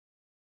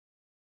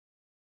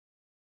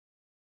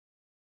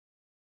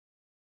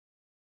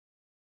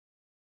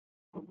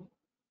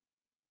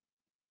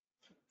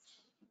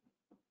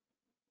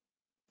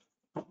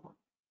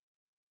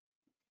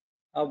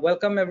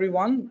Welcome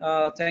everyone.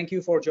 Thank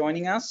you for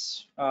joining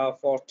us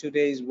for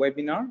today's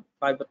webinar,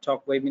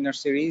 FIBERTalk Webinar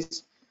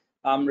Series.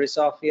 I'm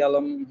Risafi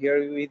Alam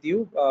here with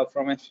you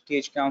from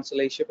FTTH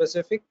Council Asia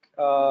Pacific.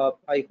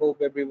 I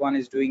hope everyone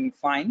is doing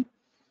fine.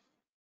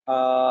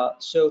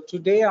 So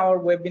today our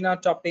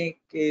webinar topic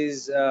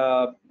is,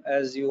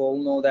 as you all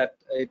know, that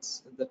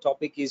the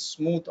topic is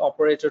smooth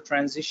operator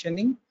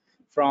transitioning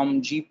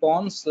from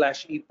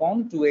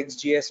GPON/EPON to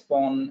XGS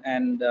PON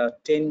and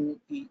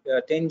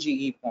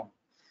 10G EPON.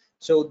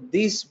 So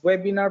this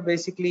webinar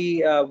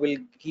basically will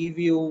give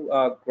you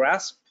a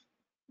grasp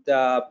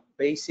the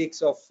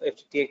basics of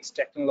FTTX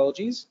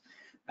technologies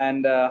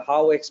and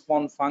how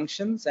XPON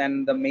functions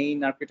and the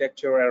main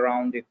architecture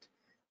around it.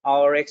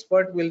 Our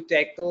expert will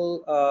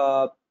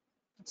tackle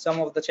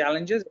some of the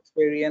challenges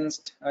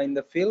experienced in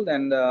the field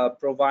and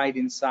provide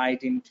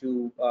insight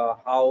into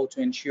how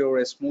to ensure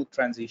a smooth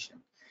transition.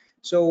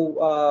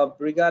 So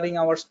regarding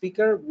our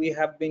speaker, we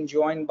have been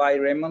joined by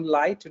Raymond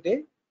Lai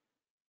today.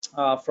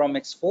 From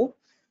EXFO.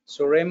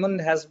 So Raymond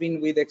has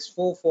been with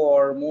EXFO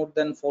for more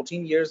than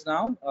 14 years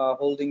now,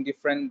 holding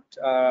different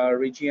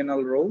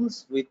regional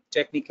roles with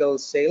technical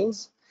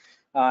sales,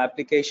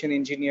 application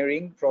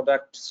engineering,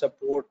 product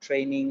support,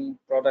 training,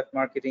 product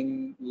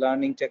marketing,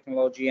 learning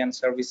technology, and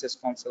services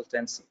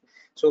consultancy.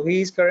 So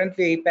he is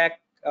currently APAC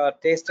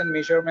Test and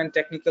Measurement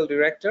Technical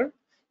Director.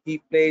 He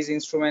plays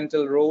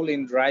instrumental role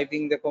in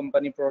driving the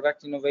company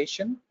product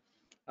innovation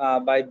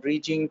by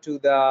bridging to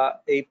the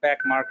APAC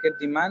market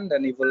demand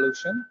and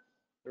evolution.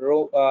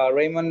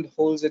 Raymond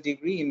holds a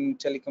degree in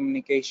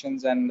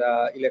telecommunications and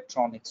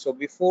electronics. So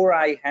before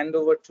I hand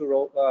over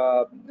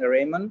to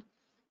Raymond,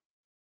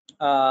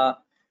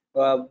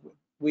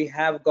 we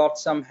have got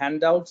some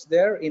handouts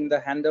there in the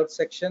handout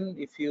section.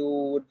 If you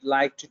would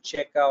like to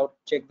check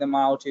them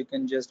out, you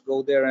can just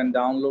go there and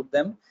download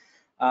them.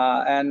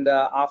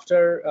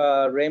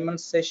 After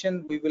Raymond's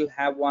session, we will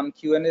have one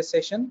Q&A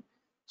session.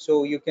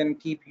 So you can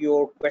keep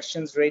your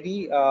questions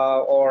ready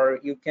or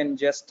you can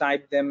just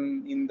type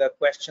them in the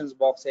questions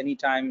box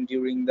anytime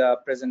during the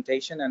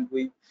presentation, and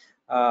we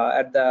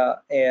at the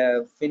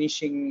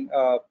finishing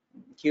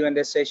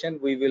Q&A session,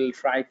 we will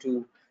try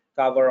to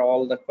cover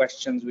all the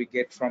questions we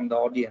get from the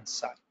audience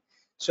side.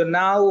 So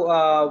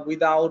now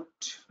without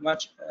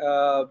much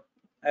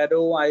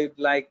ado, I'd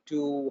like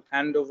to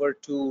hand over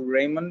to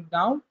Raymond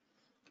now.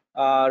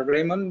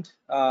 Raymond,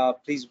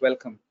 please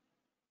welcome.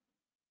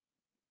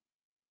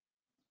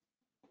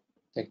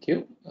 Thank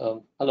you.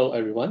 Hello,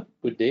 everyone.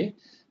 Good day.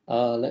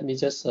 Let me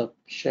just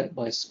share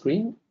my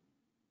screen.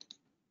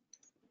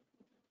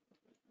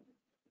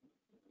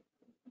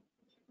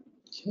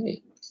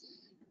 Okay.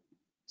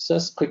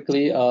 Just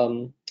quickly,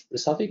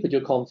 Risafi, could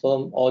you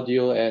confirm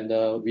audio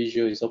and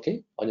visual is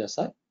okay on your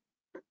side?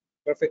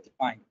 Perfectly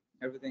fine.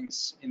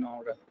 Everything's in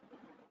order.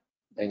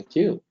 Thank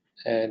you.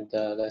 And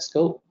let's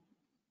go.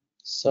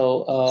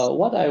 So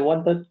what I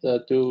wanted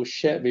to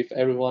share with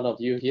every one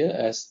of you here,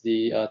 as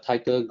the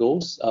title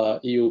goes,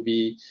 it will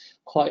be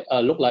quite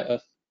look like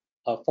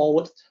a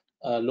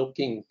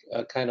forward-looking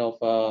kind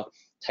of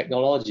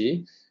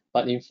technology.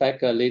 But in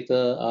fact,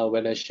 later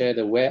when I share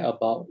the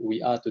whereabout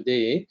we are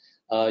today,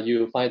 you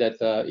will find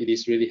that it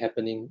is really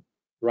happening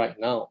right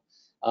now.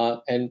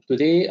 And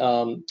today,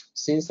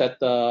 since that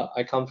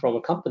I come from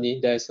a company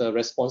that is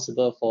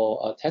responsible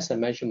for test and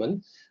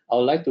measurement, I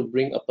would like to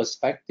bring a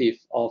perspective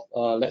of,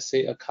 let's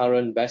say, a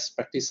current best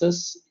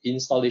practices,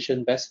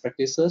 installation best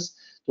practices,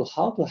 to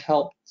how to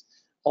help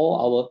all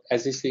our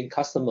existing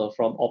customers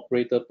from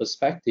operator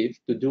perspective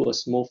to do a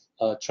smooth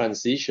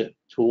transition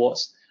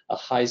towards a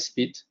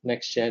high-speed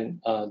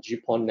next-gen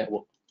GPON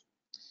network.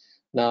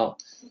 Now,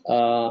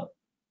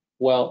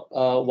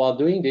 while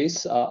doing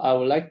this, I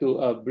would like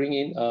to bring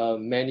in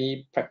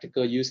many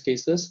practical use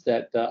cases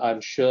that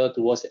I'm sure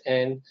towards the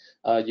end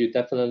you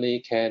definitely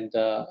can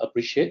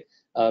appreciate.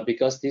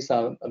 Because these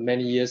are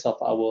many years of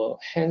our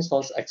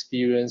hands-on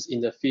experience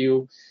in the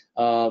field.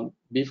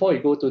 Before we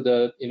go to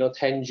the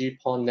 10G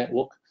PON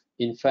network,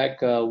 in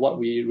fact, what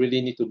we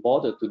really need to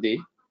bother today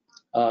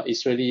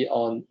is really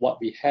on what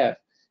we have,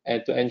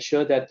 and to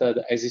ensure that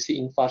the existing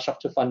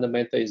infrastructure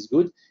fundamental is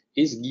good,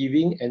 is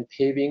giving and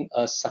paving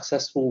a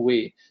successful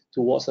way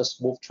towards a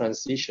smooth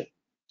transition.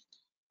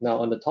 Now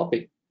on the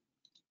topic,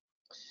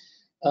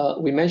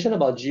 we mentioned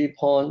about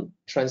GPON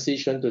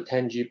transition to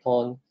 10G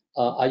PON.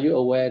 Are you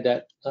aware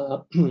that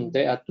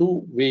there are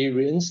two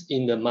variants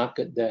in the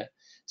market there?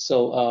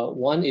 So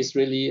one is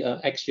really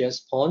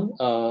XGS PON,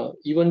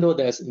 even though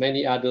there's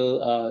many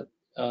other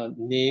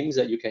names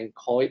that you can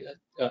call it,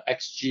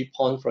 XG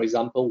PON, for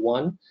example,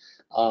 one.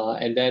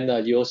 And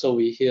then you also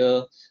will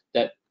hear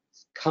that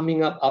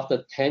coming up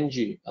after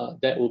 10G,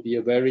 that will be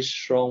a very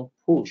strong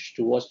push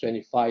towards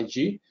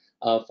 25G.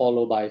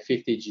 Followed by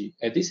 50G.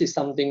 And this is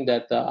something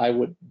that I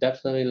would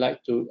definitely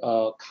like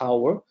to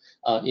cover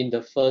in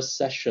the first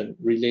session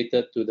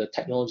related to the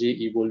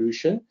technology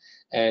evolution,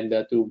 and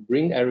to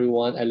bring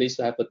everyone at least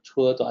to have a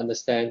tour to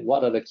understand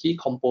what are the key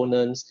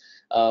components,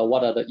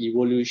 what are the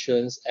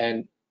evolutions,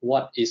 and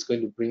what is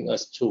going to bring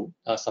us to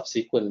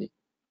subsequently.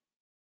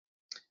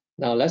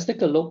 Now let's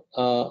take a look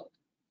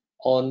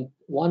on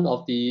one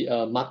of the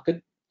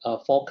market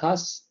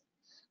forecasts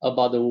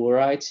about the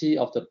variety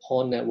of the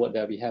PON network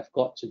that we have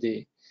got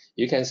today.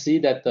 You can see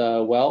that,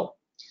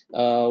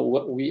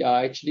 we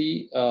are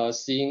actually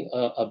seeing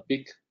a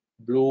big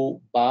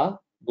blue bar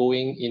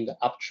going in the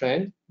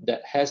uptrend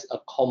that has a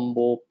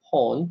combo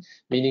PON,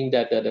 meaning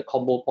that the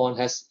combo PON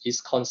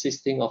is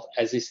consisting of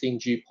existing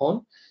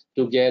GPON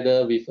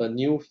together with a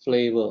new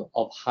flavor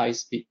of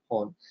high-speed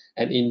PON.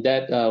 And in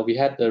that, we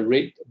had the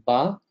red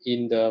bar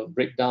in the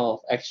breakdown of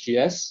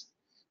XGS,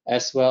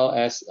 as well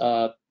as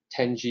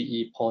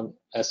 10G PON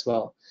as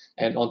well.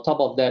 And on top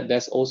of that,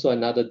 there's also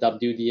another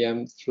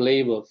WDM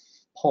flavor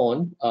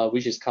PON,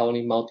 which is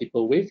covering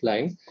multiple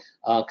wavelengths,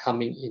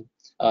 coming in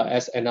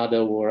as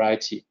another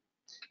variety.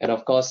 And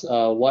of course,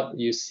 what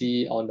you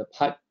see on the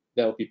pipe,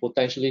 there will be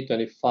potentially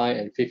 25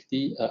 and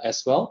 50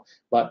 as well.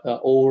 But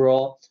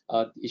overall,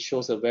 it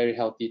shows a very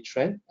healthy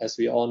trend. As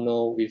we all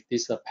know, with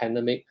this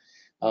pandemic,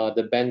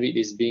 the bandwidth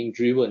is being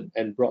driven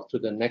and brought to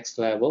the next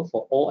level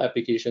for all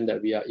applications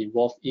that we are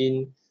involved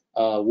in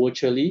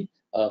virtually,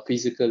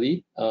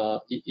 physically.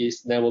 It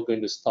is never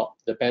going to stop.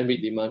 The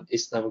bandwidth demand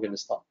is never going to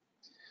stop.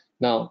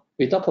 Now,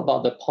 we talk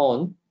about the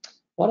PON.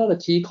 What are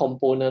the key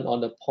components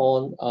on the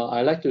PON?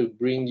 I like to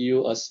bring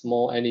you a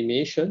small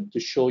animation to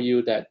show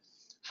you that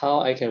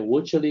how I can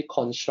virtually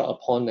construct a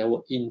PON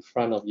network in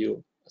front of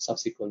you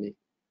subsequently.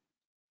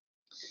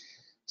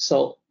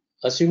 So,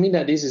 assuming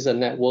that this is a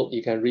network,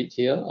 you can read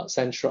here,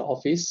 central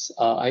office.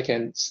 I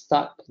can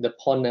start the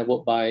PON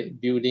network by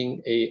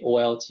building a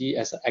OLT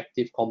as an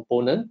active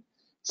component.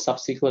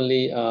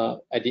 Subsequently,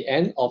 at the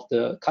end of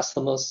the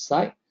customer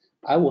side,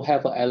 I will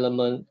have an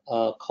element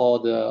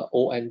called the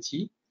ONT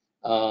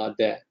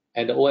there.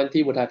 And the ONT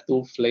would have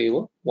two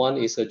flavors. One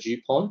is a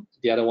GPON,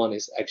 the other one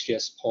is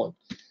XGS PON.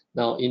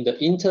 Now, in the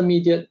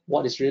intermediate,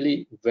 what is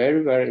really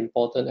very, very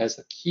important as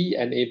a key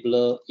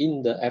enabler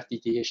in the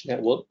FTTH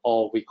network,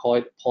 or we call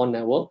it PON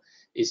network,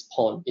 is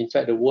PON. In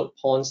fact, the word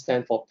PON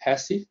stands for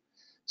passive.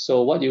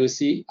 So what you will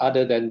see,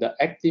 other than the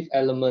active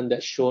element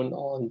that's shown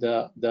on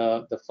the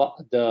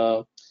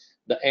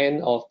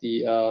end of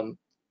the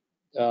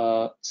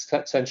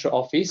central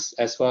office,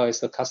 as well as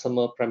the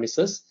customer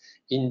premises,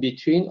 in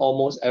between,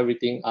 almost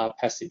everything are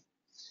passive.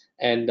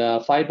 And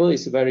fiber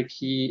is a very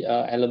key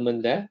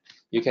element there.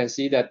 You can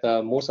see that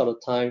most of the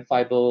time,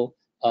 fiber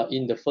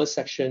in the first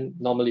section,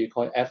 normally we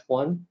call it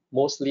F1,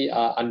 mostly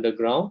are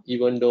underground,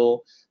 even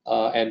though,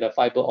 and the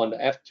fiber on the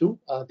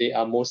F2, they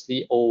are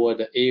mostly over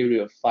the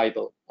area of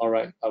fiber, all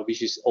right,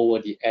 which is over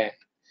the air.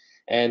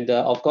 And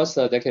of course,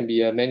 there can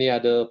be many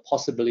other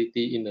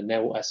possibility in the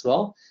network as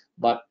well.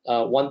 But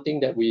one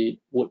thing that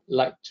we would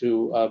like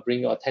to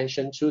bring your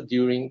attention to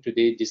during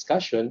today's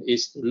discussion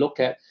is to look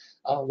at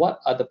what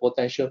are the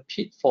potential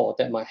pitfalls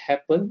that might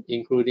happen,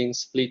 including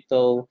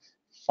splitter,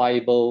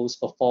 fibers,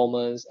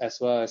 performance, as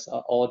well as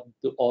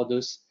all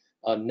those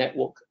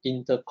network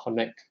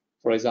interconnect.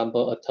 For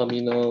example, a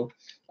terminal,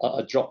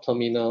 a drop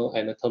terminal,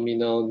 and a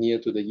terminal near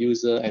to the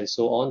user, and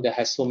so on, that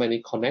has so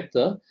many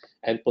connectors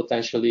and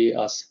potentially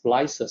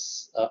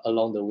splices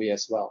along the way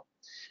as well.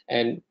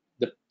 And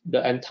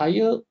the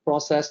entire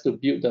process to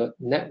build the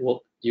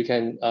network, you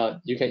can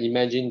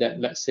imagine that,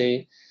 let's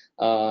say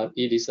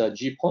it is a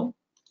GPON.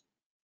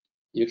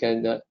 You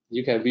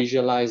can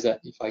visualize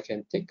that. If I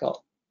can take out,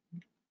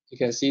 you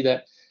can see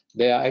that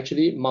there are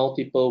actually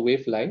multiple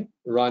wavelengths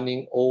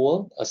running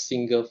over a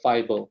single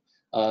fiber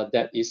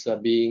that is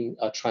being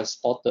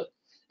transported.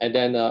 And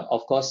then,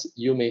 of course,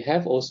 you may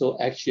have also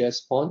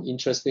XGS PON.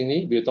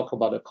 Interestingly, we'll talk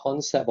about the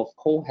concept of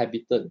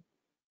cohabitant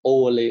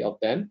overlay of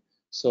them.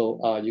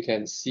 So you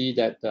can see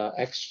that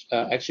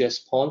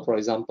XGS PON, for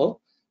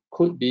example,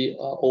 could be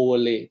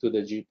overlay to the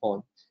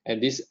GPON.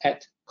 And this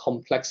adds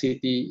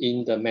complexity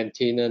in the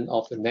maintenance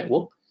of the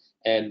network.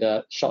 And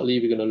shortly,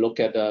 we're going to look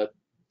at the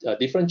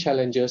different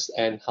challenges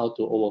and how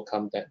to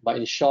overcome that. But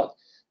in short,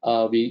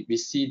 we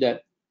see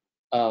that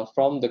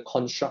from the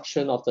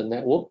construction of the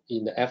network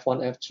in the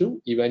F1,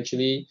 F2,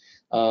 eventually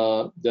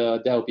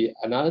there will be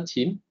another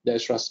team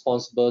that's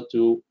responsible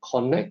to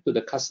connect to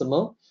the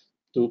customer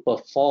to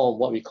perform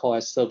what we call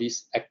as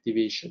service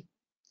activation.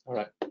 All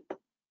right.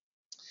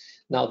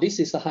 Now, this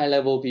is a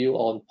high-level view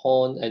on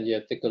PON, and you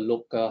take a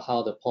look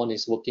how the PON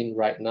is working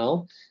right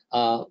now.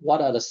 What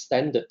are the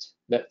standards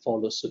that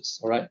follow suit?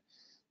 All right.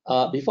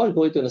 Before we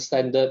go into the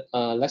standard,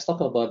 let's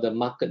talk about the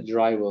market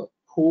driver.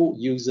 Who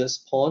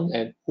uses PON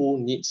and who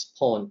needs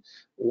PON?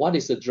 What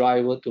is the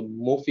driver to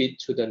move it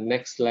to the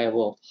next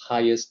level of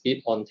higher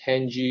speed on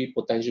 10G,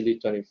 potentially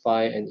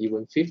 25, and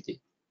even 50?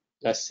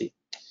 Let's see.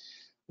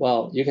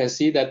 Well, you can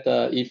see that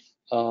if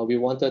we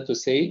wanted to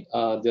say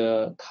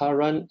the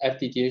current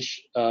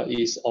FTTH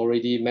is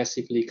already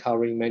massively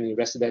covering many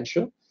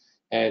residential,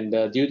 and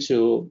due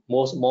to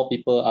more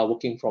people are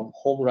working from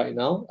home right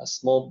now, a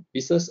small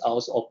business are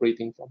also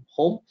operating from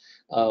home,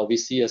 we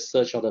see a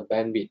surge of the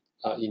bandwidth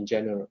in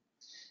general.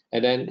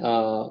 And then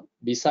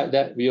beside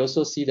that, we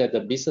also see that the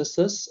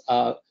businesses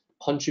are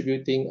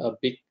contributing a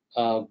big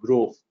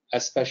growth,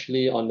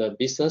 especially on the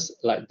business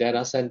like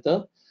data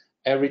center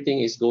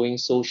everything is going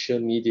social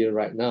media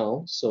right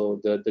now, so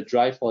the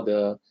drive for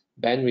the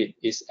bandwidth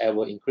is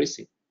ever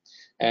increasing.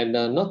 And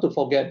not to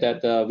forget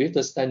that with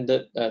the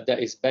standard that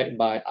is backed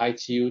by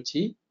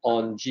ITU-T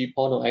on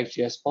GPON or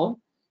XGS PON,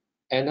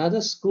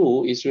 another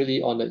school is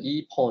really on the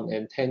EPON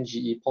and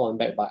 10G EPON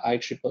backed by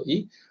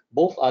IEEE.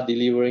 Both are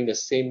delivering the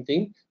same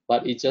thing,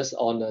 but it's just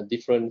on a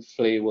different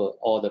flavor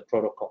or the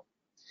protocol.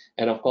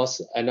 And of course,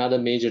 another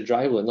major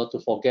driver, not to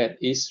forget,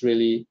 is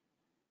really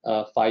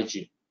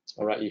 5G.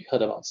 All right, you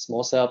heard about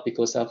small cell,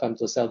 picocell,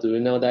 femtocell. Do you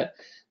know that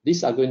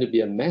these are going to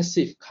be a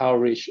massive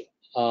coverage,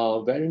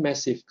 very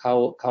massive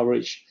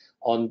coverage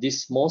on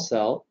this small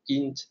cell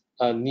in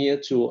near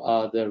to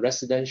the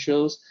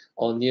residentials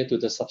or near to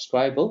the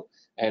subscriber,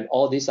 and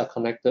all these are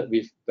connected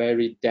with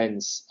very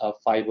dense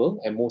fiber,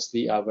 and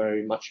mostly are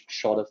very much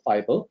shorter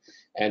fiber.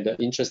 And the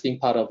interesting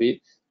part of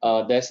it,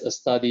 there's a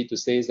study to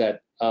say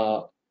that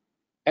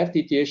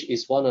FTTH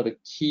is one of the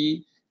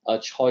key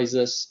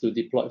choices to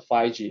deploy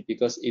 5G,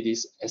 because it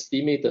is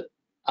estimated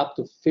up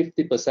to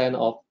 50%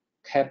 of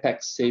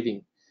capex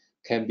saving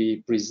can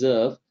be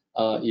preserved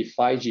if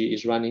 5G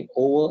is running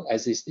over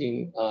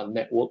existing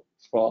network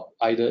for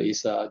either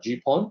is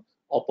GPON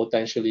or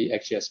potentially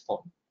XGS PON.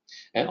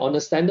 And on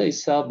the standard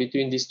itself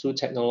between these two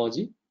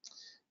technology,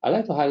 I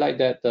like to highlight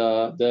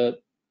that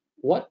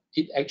what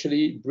it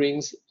actually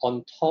brings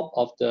on top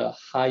of the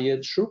higher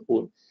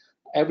throughput,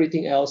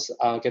 everything else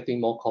are getting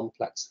more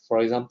complex. For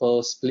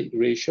example, split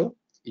ratio.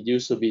 It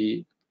used to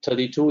be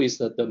 32 is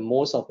the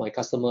most of my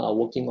customers are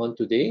working on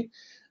today.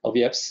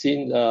 We have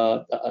seen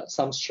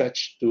some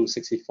stretch to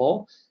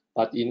 64,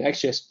 but in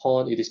XGS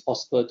PON, it is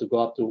possible to go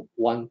up to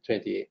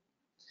 128.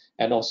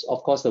 And also,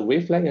 of course, the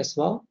wavelength as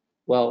well.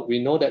 Well, we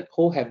know that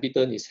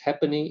cohabitation is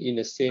happening in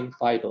the same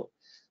fiber.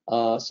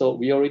 So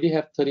we already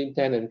have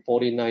 1310 and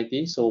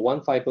 1490. So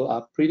one fiber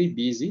are pretty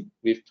busy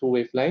with two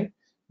wavelength.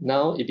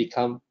 Now it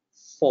becomes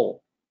 4.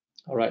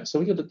 All right, so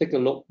we're going to take a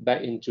look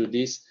back into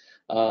these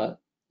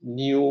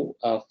new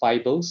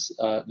fibers,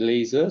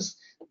 lasers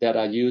that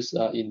are used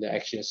in the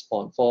XGS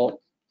PON.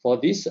 For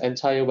this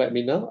entire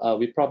webinar,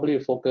 we probably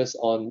focus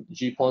on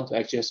GPON to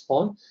XGS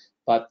PON,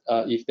 but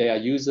if they are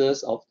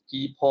users of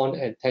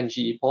EPON and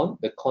 10G EPON,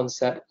 the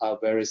concept are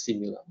very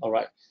similar. All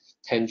right,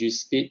 10G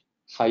speed,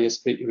 higher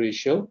split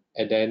ratio,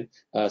 and then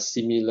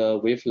similar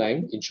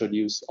wavelength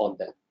introduced on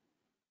that.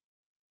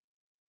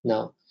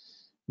 Now,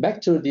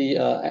 back to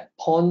the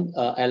PON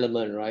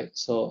element, right?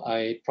 So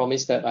I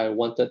promised that I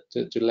wanted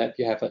to let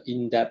you have an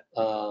in-depth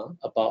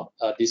about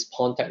this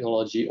PON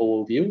technology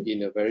overview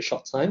in a very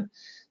short time.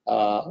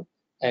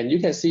 And you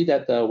can see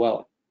that,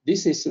 well,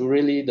 this is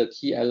really the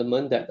key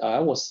element that I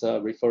was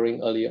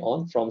referring earlier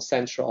on from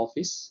central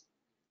office,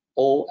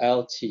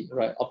 OLT,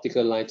 right,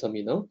 optical line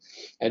terminal.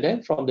 And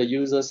then from the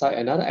user side,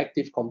 another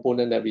active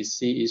component that we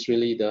see is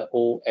really the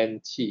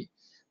ONT.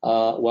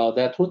 Well,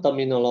 there are two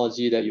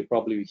terminology that you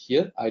probably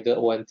hear, either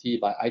ONT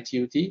by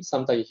ITU-T.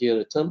 Sometimes you hear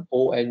the term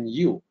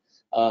ONU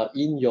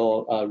in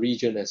your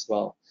region as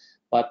well.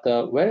 But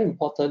very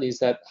important is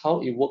that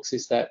how it works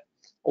is that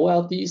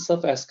OLT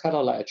serves as kind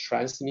of like a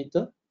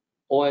transmitter.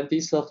 ONT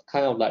serves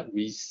kind of like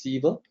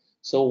receiver.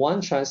 So one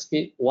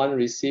transmit, one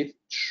receive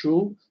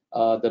through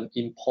the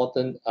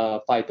important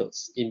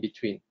fibers in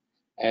between.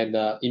 And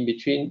in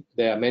between,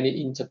 there are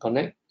many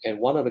interconnect. And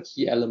one of the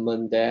key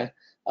elements there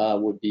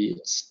would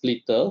be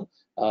splitter,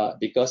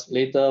 because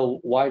later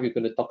why we're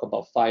going to talk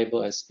about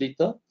fiber and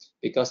splitter,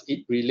 because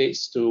it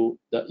relates to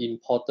the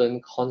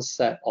important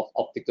concept of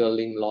optical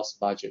link loss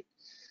budget.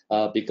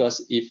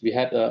 Because if we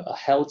had a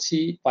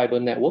healthy fiber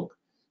network,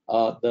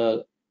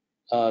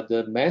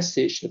 the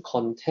message, the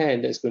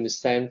content that's going to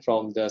send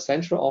from the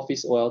central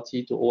office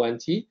OLT to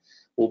ONT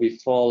will be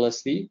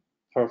flawlessly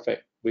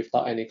perfect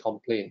without any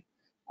complaint.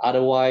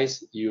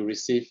 Otherwise, you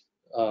receive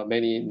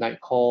many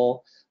night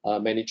call,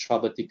 many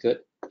trouble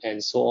ticket,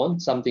 and so on,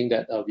 something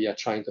that we are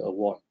trying to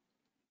avoid.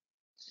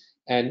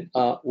 And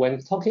when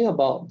talking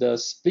about the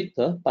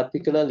splitter,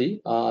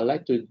 particularly, I'd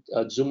like to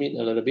zoom in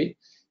a little bit,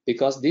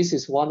 because this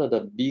is one of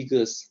the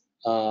biggest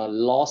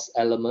loss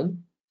element.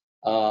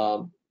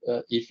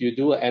 If you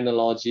do an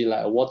analogy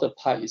like a water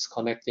pipe is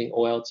connecting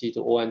OLT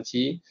to ONT,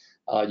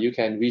 you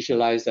can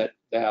visualize that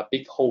there are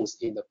big holes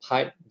in the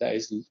pipe that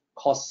is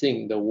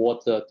causing the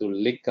water to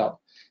leak out.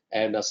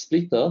 And a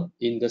splitter,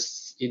 in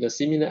a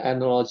similar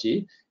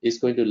analogy, is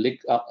going to leak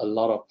out a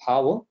lot of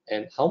power.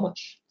 And how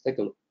much? Take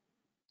a look.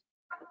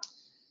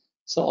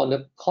 So on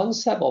the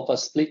concept of a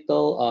splitter,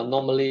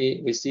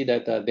 normally we see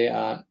that there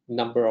are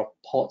number of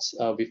ports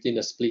within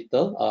the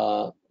splitter.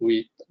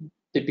 We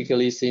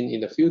typically seen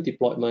in the field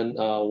deployment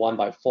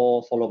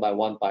 1x4 followed by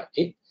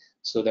 1x8.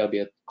 So there'll be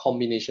a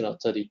combination of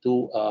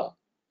 32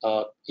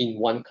 in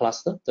one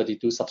cluster,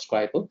 32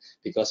 subscriber,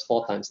 because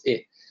 4 times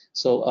 8.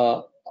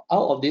 So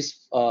out of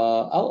this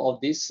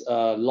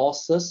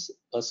losses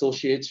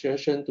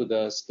association to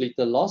the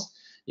splitter loss,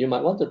 you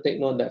might want to take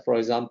note that, for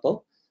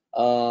example,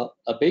 a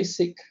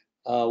basic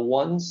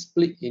one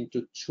split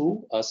into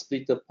two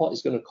splitter port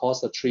is going to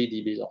cause a 3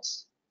 dB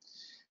loss.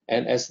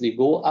 And as they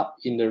go up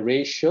in the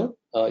ratio,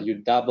 you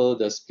double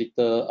the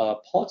splitter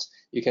ports,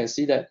 you can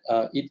see that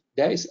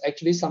there is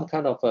actually some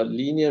kind of a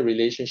linear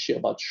relationship,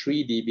 about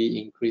 3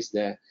 dB increase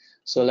there.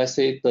 So let's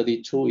say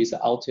 32 is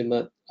the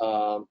ultimate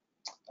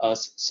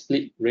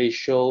split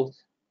ratio,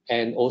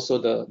 and also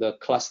the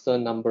cluster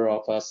number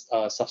of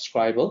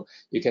subscriber.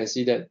 You can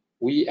see that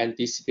we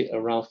anticipate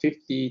around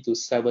 50 to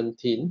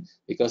 17,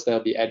 because there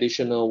will be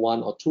additional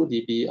 1 or 2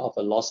 dB of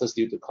losses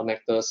due to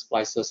connectors,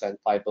 splicers, and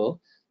fiber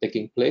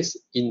taking place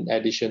in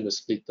addition to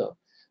splitter.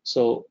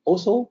 So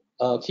also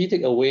key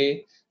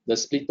takeaway, the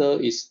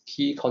splitter is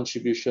key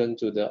contribution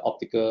to the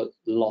optical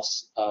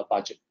loss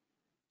budget.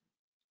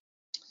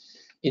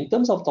 In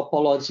terms of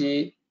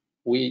topology,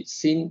 we've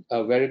seen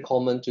very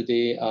common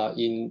today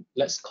in,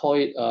 let's call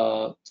it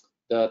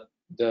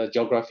the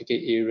geographical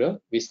area.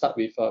 We start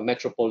with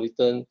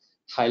metropolitan,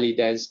 highly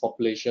dense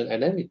population,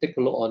 and then we take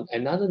a look on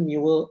another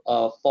newer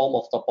form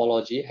of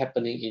topology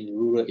happening in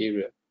rural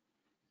area.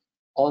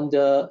 On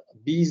the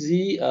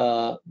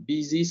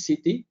busy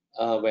city,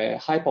 where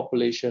high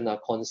population are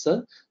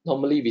concerned,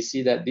 normally we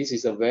see that this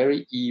is a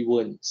very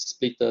even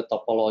splitter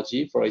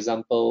topology. For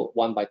example,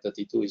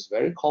 1/32 is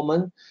very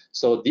common.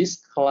 So this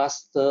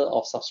cluster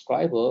of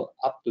subscriber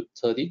up to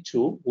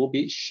 32 will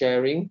be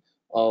sharing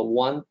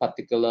one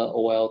particular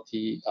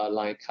OLT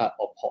line card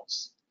or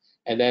ports.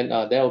 And then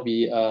there will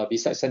be,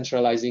 besides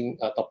centralizing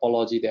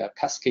topology, there are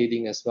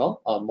cascading as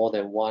well, more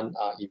than one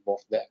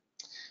involved there.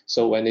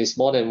 So when it's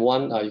more than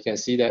one, you can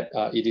see that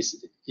it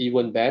is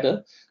even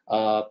better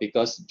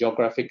because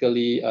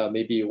geographically,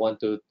 maybe you want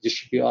to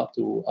distribute up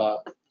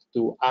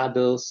to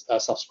other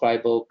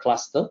subscriber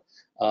cluster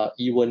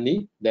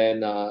evenly,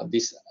 then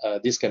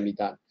this can be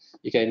done.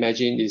 You can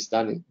imagine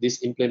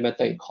this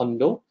implemented in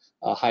condo,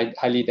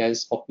 highly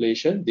dense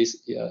population,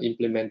 this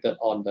implemented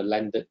on the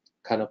landed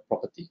kind of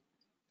property.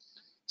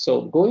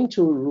 So going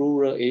to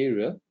rural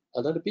area,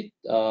 a little bit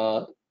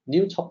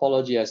new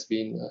topology has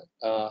been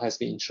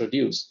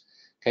introduced.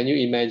 Can you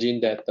imagine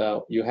that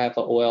you have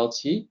an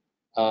OLT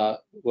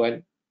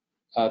when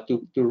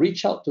to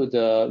reach out to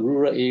the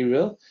rural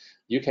area,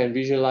 you can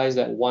visualize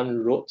that one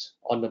road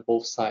on the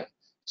both sides.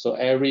 So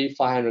every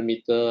 500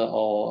 meter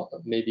or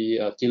maybe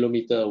a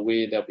kilometer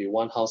away, there'll be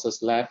one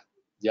houses left,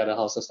 the other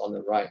houses on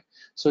the right.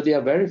 So they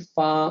are very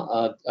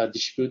far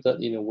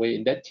distributed in a way.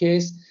 In that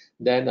case,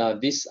 then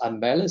these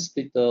unbalanced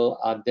splitter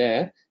are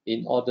there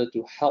in order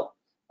to help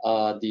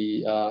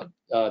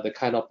the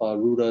kind of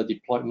rural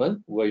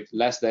deployment with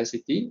less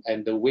density.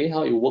 And the way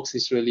how it works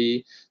is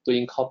really to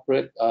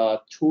incorporate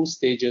 2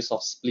 stages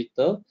of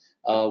splitter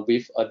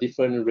with a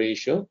different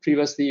ratio.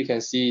 Previously, you can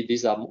see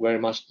these are very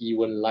much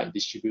even light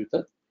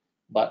distributed.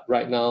 But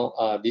right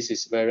now, this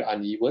is very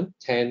uneven,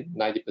 10,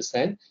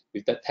 90%.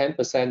 With that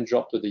 10%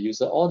 drop to the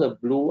user, all the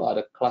blue are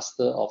the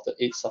cluster of the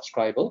 8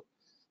 subscriber.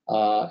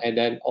 And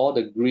then all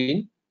the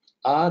green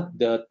are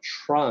the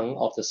trunk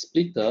of the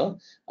splitter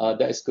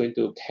that is going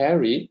to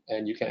carry,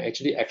 and you can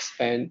actually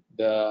expand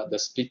the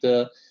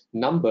splitter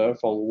number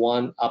from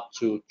 1 up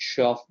to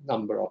 12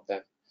 number of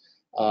them.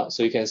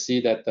 So you can see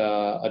that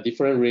a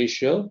different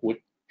ratio would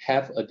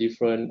have a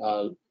different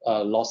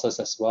losses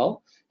as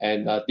well.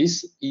 And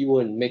this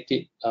even make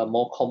it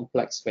more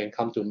complex when it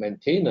comes to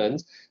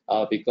maintenance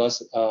because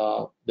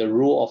the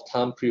rule of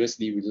thumb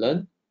previously we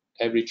learned,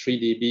 every 3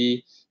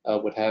 dB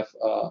would have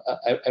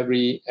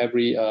every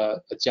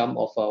jump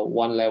of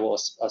 1 level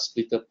of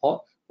splitter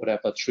port would have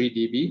a 3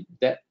 dB.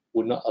 That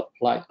would not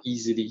apply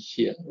easily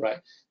here,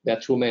 right? There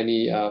are too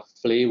many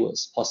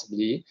flavors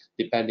possibly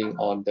depending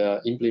on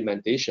the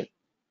implementation.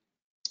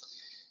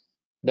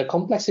 The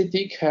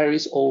complexity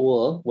carries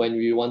over when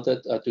we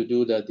wanted to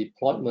do the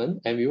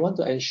deployment, and we want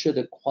to ensure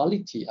the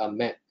quality are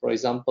met. For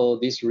example,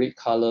 this red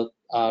color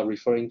are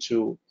referring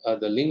to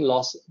the link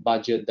loss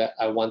budget that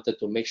I wanted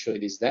to make sure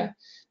it is there,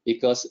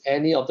 because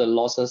any of the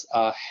losses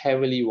are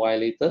heavily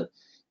violated,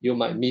 you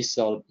might miss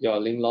your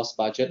link loss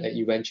budget and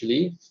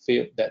eventually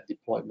fail that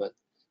deployment.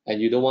 And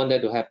you don't want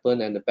that to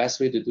happen, and the best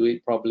way to do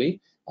it probably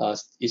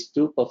is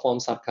to perform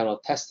some kind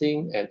of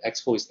testing, and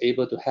EXFO is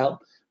able to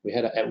help. We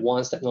had an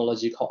advanced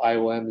technology called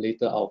IOM.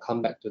 Later, I'll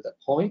come back to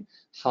that point.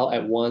 How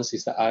advanced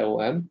is the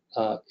IOM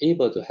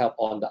able to help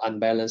on the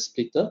unbalanced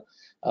splitter,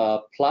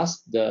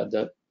 plus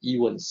the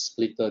even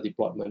splitter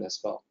deployment as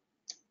well.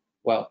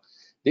 Well,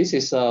 this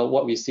is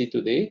what we see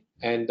today,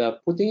 and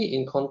putting it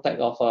in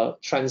context of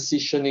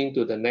transitioning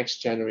to the next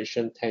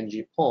generation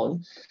 10G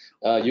PON,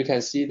 you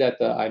can see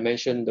that I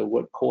mentioned the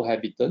word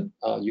cohabitant.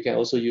 You can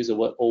also use the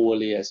word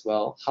overlay as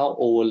well. How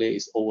overlay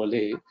is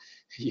overlay?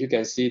 You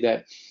can see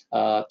that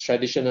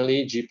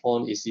traditionally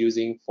GPON is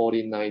using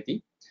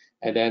 1490,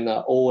 and then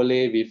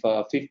overlay with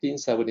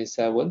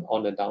 1577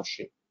 on the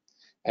downstream.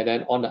 And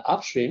then on the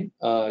upstream,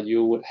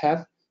 you would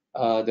have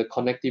the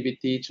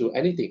connectivity to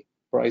anything.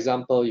 For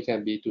example, you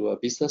can be to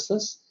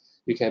businesses,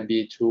 you can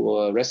be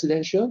to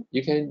residential,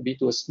 you can be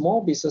to a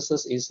small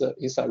businesses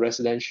inside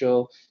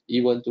residential,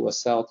 even to a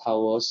cell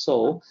tower.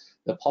 So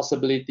the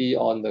possibility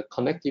on the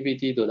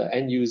connectivity to the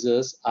end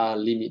users are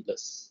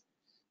limitless.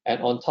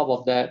 And on top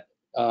of that,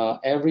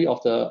 every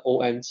of the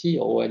ONT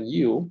or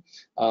ONU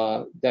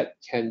that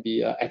can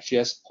be a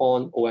XGS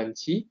PON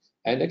ONT,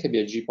 and that can be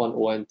a GPON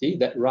ONT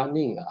that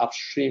running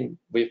upstream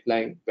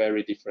wavelength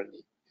very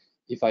differently.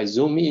 If I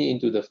zoom in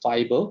into the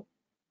fiber,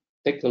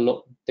 take a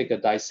look, take a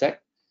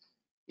dissect,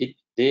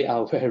 they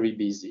are very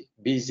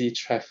busy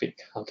traffic,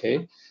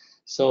 okay?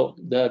 So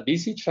the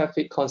busy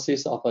traffic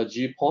consists of a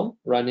GPON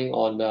running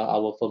on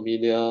our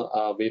familiar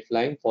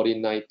wavelength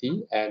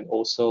 1490 and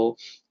also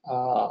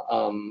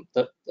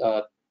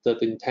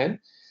 1310.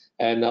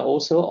 And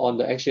also on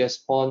the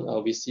XGS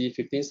PON, we see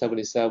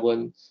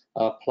 1577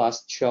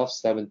 plus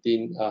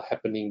 1217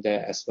 happening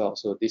there as well.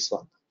 So this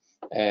one.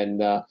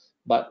 And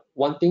but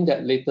one thing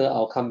that later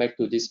I'll come back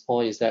to this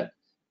point is that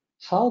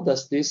how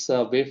does this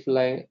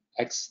wavelength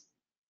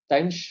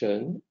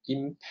extension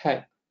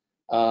impact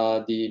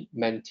the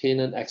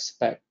maintenance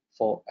aspect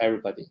for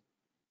everybody?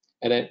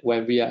 And then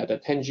when we are at the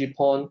 10G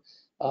PON,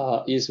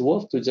 it's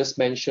worth to just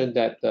mention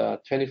that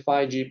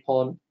 25G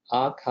PON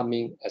are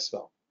coming as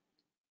well.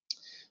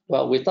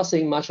 Well, without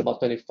saying much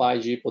about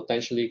 25G,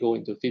 potentially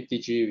going to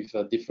 50G with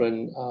a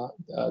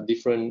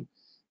different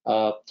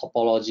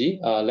topology.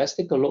 Let's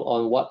take a look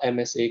on what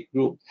MSA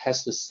Group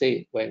has to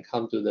say when it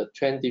comes to the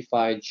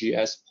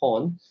 25GS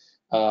PON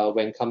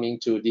when coming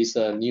to this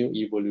new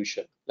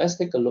evolution. Let's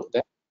take a look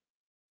there.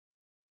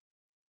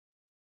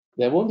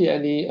 There won't be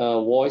any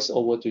voice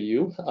over to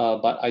you,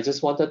 but I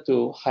just wanted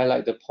to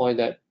highlight the point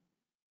that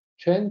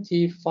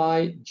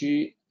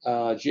 25G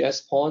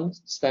GS PON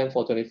stand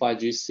for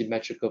 25G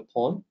symmetrical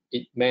PON.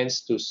 It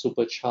means to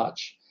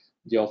supercharge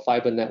your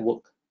fiber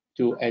network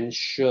to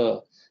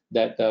ensure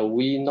that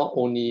we not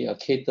only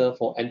cater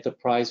for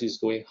enterprise who's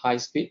going high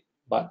speed,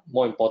 but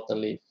more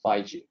importantly,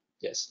 5G.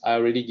 Yes, I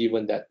already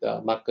given that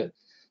market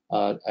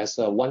as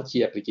one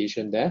key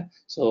application there.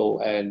 So,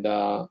 and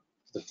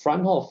the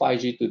front haul of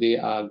 5G today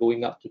are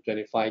going up to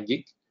 25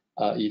 gig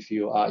if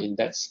you are in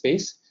that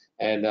space.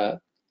 And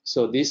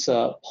so this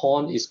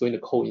PON is going to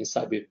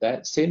coincide with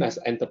that, same as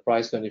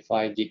enterprise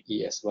 25 gig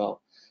E as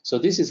well. So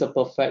this is a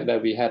perfect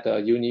that we had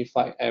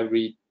unified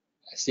every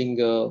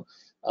single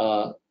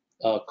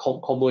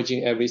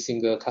converging every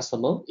single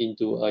customer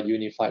into a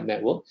unified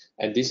network,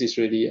 and this is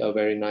really a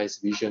very nice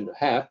vision to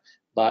have.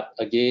 But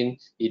again,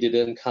 it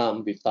didn't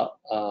come without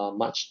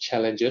much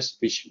challenges,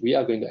 which we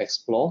are going to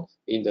explore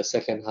in the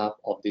second half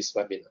of this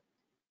webinar.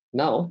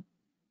 Now,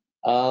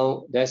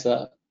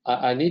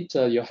 I need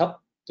your help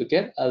to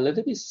get a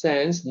little bit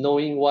sense,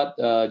 knowing what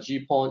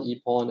GPON,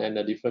 EPON, and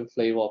the different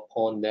flavor of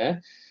PON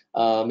there.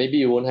 Maybe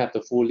you won't have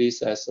the full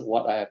list as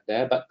what I have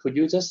there, but could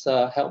you just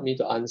help me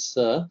to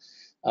answer?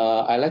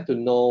 I'd like to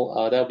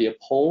know, there'll be a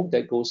poll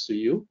that goes to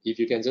you. If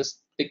you can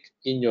just tick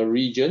in your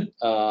region,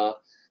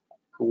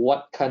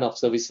 what kind of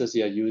services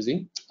you are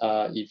using.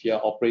 If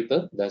you're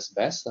operator, that's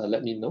best.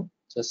 Let me know.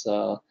 Just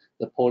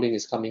the polling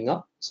is coming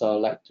up, so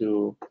I'd like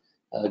to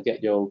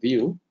get your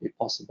view if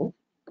possible.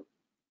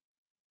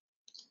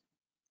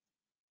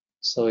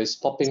 So it's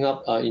popping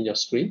up in your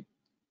screen.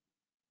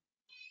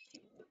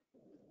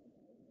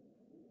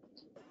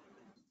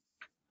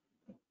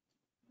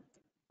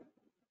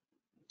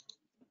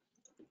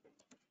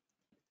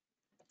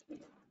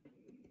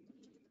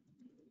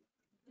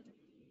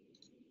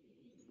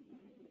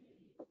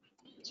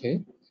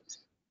 Okay,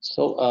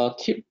 so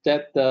keep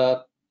that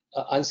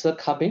answer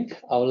coming.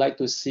 I would like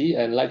to see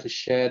and like to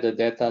share the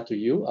data to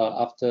you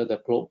after the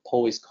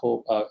poll is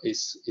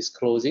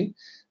closing.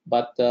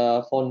 But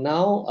for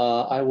now,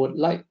 I would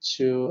like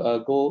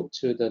to go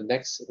to the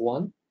next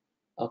one.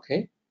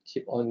 Okay,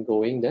 keep on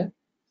going there.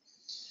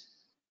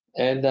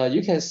 And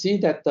you can see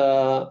that,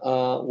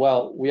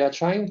 well, we are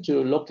trying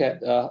to look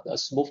at a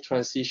smooth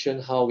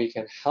transition, how we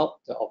can help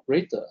the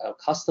operator, our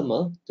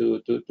customer,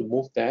 to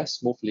move there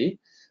smoothly.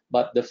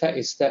 But the fact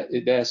is that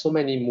there are so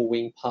many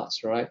moving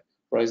parts, right?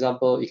 For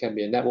example, it can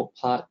be a network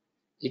part,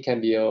 it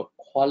can be a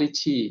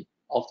quality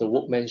of the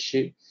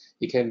workmanship,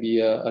 it can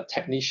be a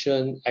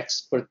technician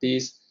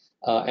expertise,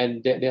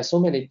 and there are so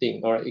many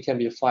things, all right? It can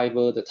be a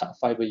fiber, the type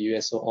fiber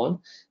US, so on.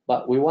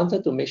 But we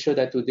wanted to make sure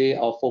that today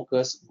our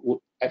focus would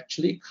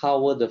actually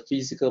cover the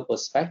physical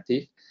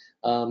perspective,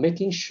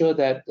 making sure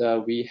that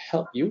we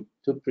help you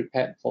to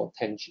prepare for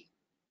 10G,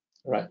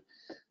 right?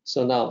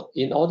 So now,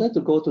 in order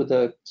to go to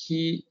the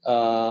key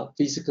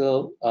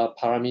physical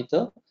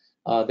parameter,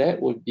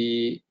 that would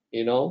be,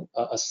 you know,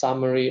 a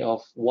summary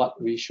of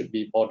what we should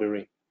be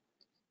bothering.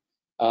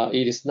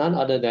 It is none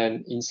other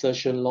than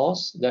insertion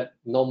loss that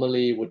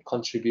normally would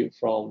contribute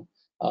from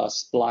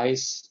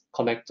splice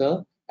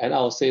connector, and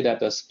I'll say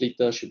that the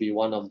splitter should be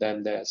one of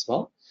them there as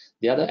well.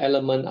 The other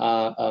element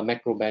are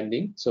macro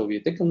banding. So we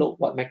take a look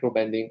what macro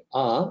banding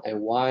are and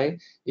why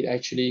it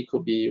actually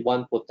could be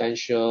one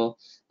potential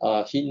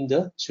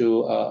hinder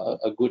to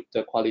a good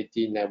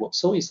quality network.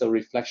 So it's a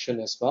reflection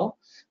as well.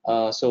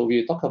 So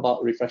we talk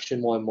about reflection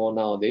more and more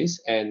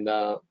nowadays, and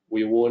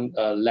we won't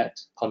let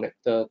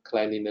connector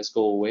cleanliness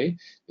go away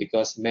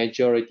because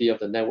majority of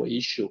the network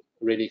issue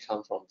really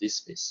come from this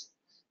space.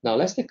 Now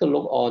let's take a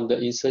look on the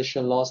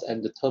insertion loss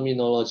and the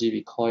terminology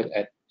we call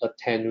it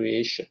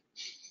attenuation.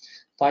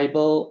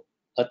 Fiber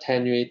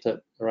attenuated,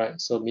 right?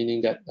 So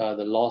meaning that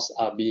the loss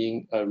are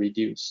being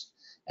reduced,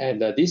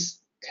 and this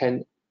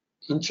can,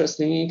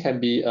 interestingly, can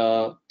be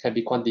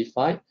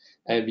quantified,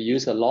 and we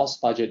use a loss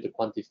budget to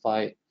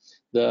quantify it.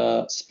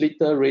 The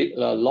splitter rate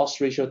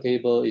loss ratio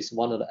table is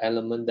one of the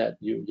elements that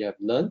you have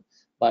learned.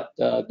 But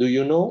do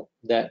you know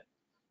that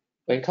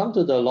when it comes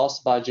to the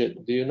loss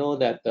budget, do you know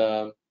that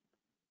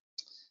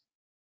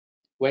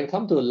when it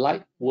comes to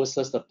light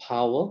versus the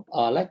power,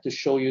 I'd like to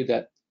show you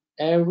that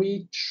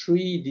every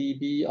 3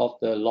 dB of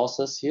the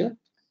losses here,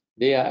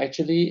 they are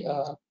actually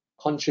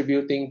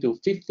contributing to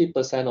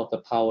 50% of the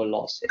power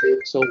loss.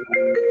 So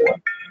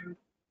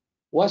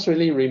what's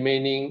really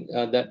remaining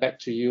that back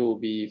to you will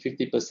be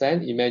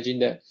 50%. Imagine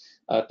that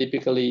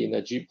typically in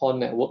a GPON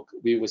network,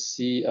 we will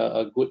see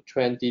a good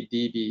 20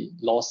 dB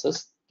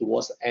losses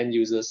towards the end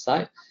user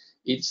side.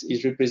 It's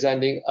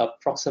representing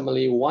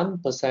approximately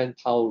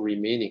 1% power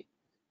remaining.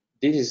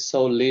 This is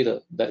so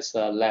little that's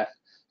left.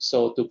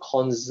 So to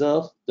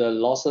conserve the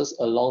losses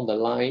along the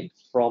line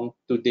from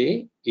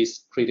today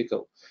is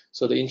critical.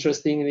 So the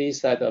interesting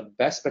is that the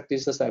best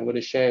practices I'm going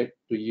to share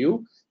to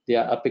you, they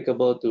are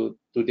applicable to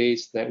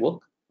today's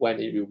network. When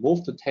you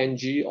move to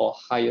 10G or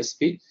higher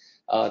speed,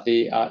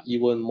 they are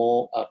even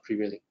more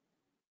prevailing.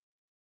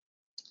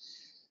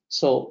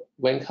 So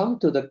when it comes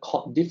to the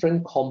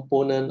different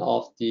component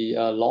of the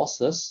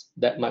losses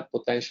that might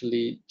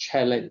potentially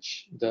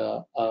challenge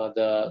the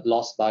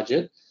loss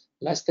budget,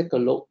 let's take a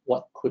look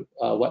what could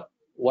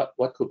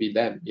be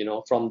them, you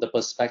know, from the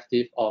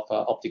perspective of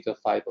optical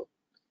fiber.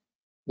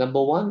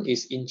 Number one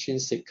is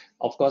intrinsic.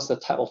 Of course, the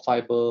type of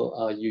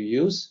fiber you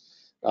use,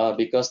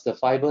 because the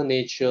fiber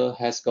nature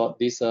has got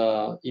this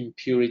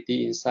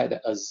impurity inside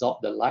that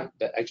absorb the light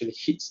that actually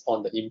hits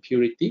on the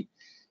impurity.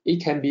 It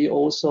can be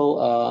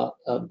also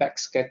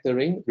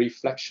backscattering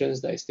reflections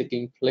that is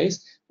taking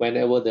place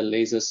whenever the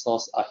laser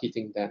source are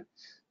hitting them.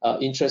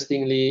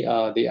 Interestingly,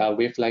 they are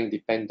wavelength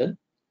dependent.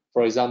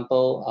 For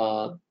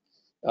example,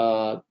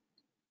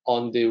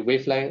 on the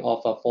wavelength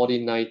of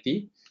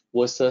 1490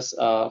 versus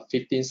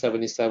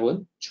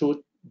 1577,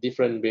 two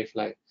different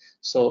wavelengths.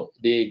 So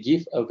they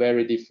give a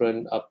very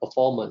different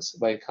performance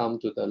when it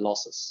comes to the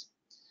losses.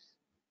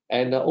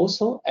 And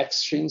also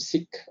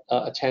extrinsic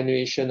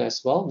attenuation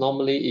as well.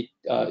 Normally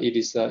it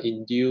is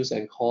induced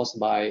and caused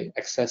by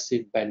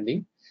excessive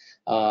bending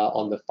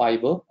on the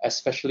fiber,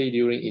 especially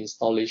during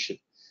installation.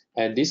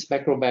 And this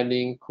macro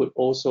bending could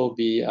also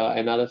be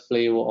another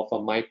flavor of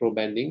a micro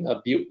bending,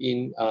 a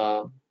built-in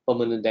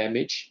permanent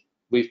damage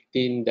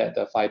within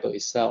the fiber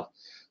itself.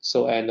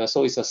 So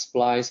so it's a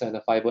splice and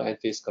a fiber and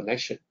phase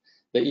connection.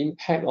 The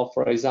impact of,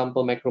 for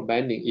example, macro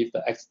bending, if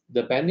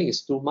the bending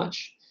is too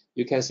much,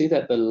 you can see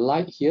that the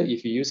light here,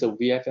 if you use a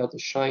VFL to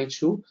shine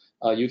through,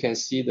 you can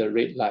see the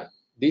red light.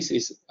 This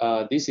is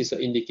an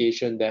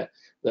indication that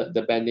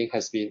the bending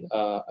has been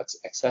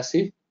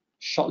excessive.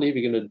 Shortly,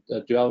 we're going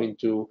to delve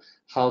into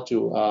how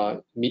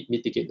to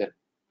mitigate them.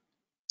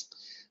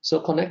 So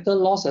connector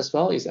loss as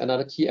well is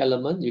another key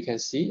element. You can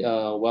see,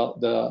 well,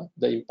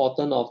 the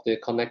importance of the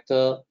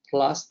connector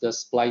plus the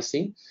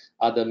splicing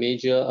are the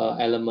major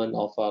element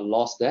of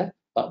loss there.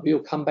 But we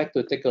will come back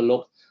to take a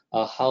look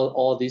how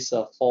all these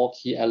four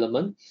key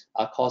elements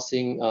are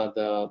causing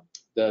the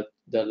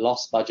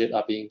loss budget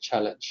are being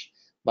challenged.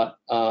 But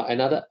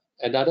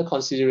another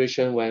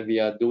consideration when we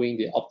are doing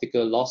the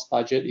optical loss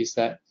budget is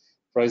that,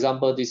 for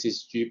example, this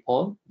is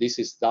GPON, this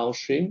is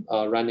downstream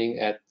running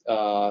at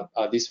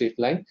this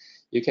wavelength.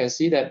 You can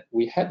see that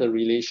we had a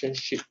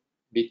relationship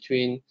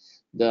between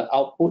the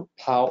output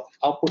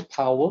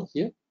power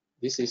here.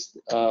 This is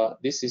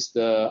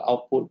the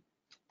output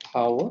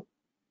power.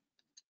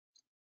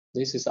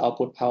 This is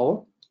output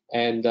power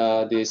and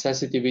the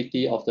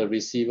sensitivity of the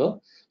receiver.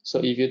 So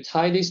if you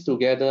tie this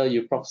together,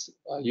 you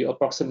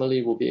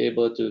approximately will be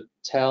able to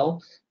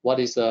tell what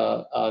is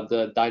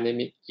the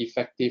dynamic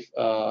effective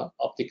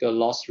optical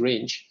loss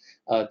range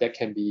that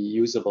can be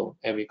usable,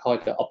 and we call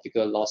it the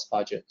optical loss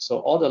budget. So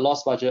all the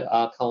loss budget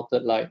are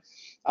counted like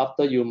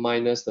after you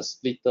minus the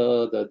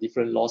splitter, the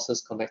different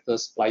losses, connectors,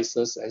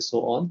 splices, and so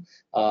on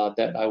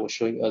that I was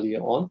showing earlier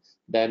on,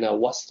 then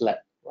what's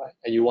left, right?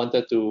 And you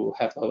wanted to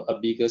have a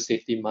bigger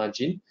safety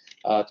margin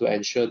to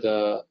ensure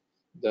the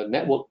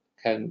network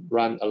can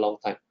run a long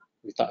time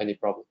without any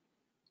problem.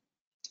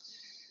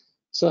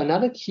 So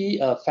another key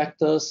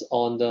factors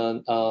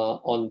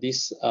on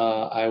this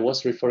I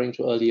was referring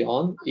to early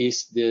on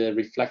is the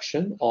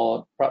reflection,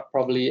 or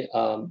probably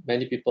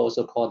many people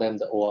also call them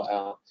the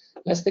ORL.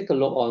 Let's take a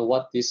look on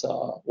what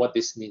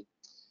this means.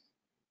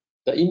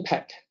 The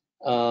impact.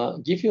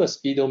 Give you a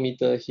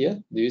speedometer here.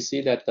 Do you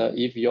see that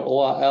if your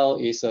ORL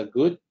is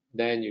good,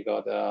 then you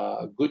got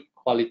a good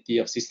quality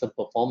of system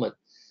performance.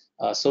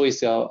 So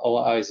if your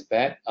ORL is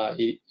bad,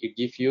 it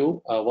gives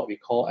you what we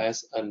call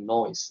as a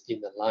noise in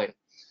the line.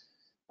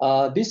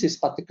 This is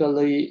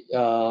particularly,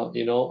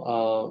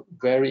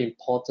 very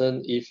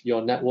important if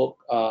your network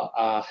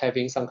are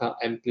having some kind of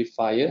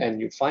amplifier,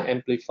 and you find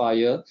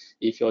amplifier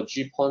if your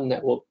GPON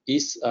network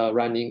is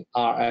running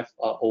RF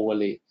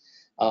overlay.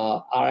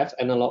 RF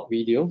analog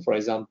video, for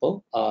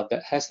example,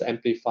 that has the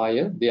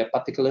amplifier, they are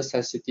particularly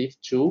sensitive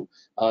to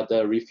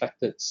the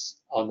reflectance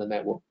on the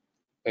network.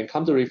 When it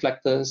comes to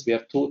reflectance, we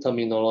have two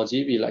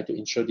terminology we like to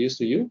introduce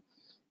to you.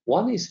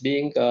 One is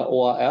being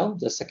ORL,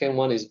 the second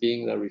one is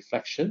being the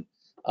reflection.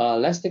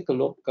 Let's take a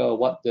look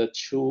what the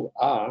two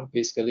are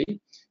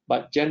basically.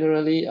 But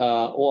generally,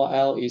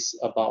 ORL is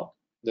about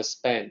the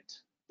span,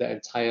 the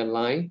entire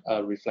line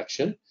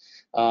reflection.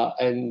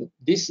 And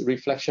this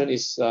reflection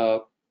is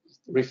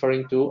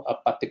referring to a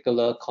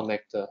particular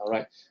connector, all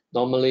right?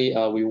 Normally,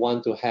 we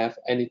want to have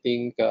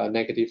anything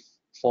negative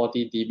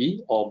 40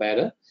 dB or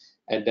better.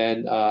 And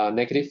then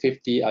negative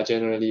 50 are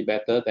generally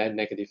better than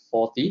negative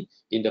 40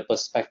 in the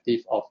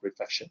perspective of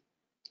reflection.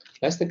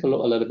 Let's take a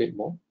look a little bit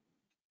more.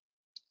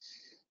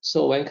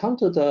 So when it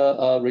comes to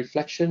the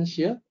reflection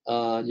here,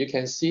 you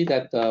can see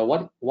that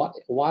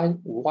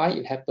why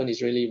it happened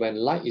is really when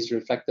light is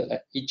reflected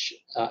at each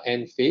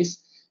end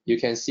face. You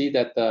can see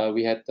that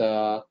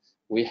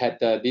we had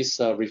this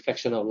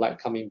reflection of light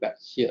coming back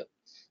here.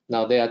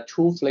 Now there are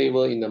two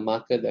flavors in the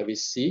market that we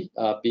see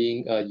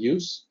being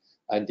used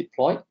and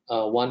deployed.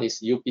 One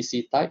is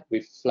UPC type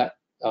with flat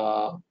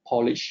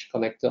polish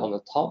connector on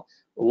the top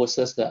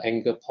versus the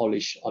angle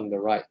polish on the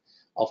right.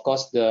 Of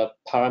course, the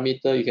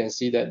parameter, you can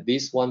see that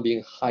this one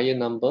being higher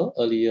number,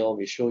 earlier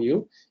we show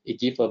you, it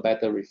gives a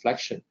better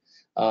reflection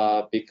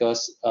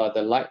because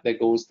the light that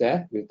goes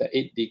there with the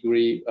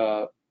 8-degree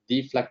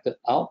deflected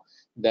out,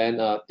 then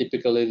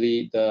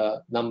typically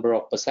the number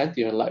of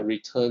percentage of light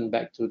return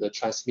back to the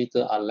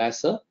transmitter are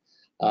lesser,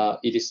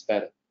 it is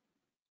better.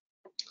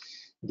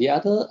 The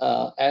other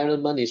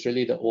element is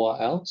really the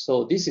ORL.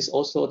 So this is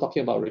also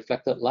talking about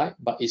reflected light,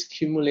 but it's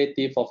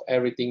cumulative of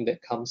everything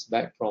that comes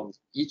back from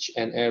each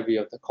and every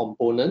of the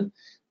component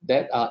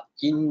that are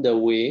in the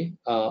way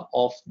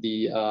of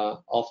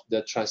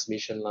the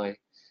transmission line.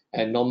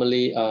 And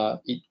normally,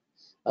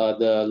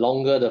 the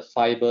longer the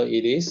fiber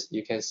it is,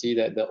 you can see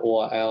that the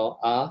ORL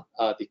are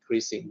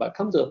decreasing. But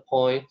come to a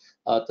point,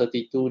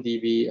 32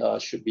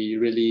 dB should be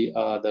really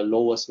the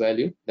lowest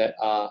value that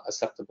are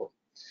acceptable.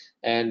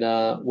 And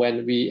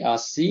when we are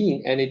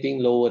seeing anything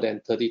lower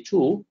than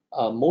 32,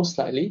 most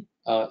likely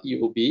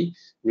it will be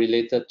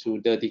related to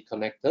dirty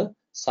connector,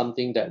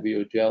 something that we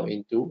will delve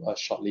into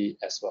shortly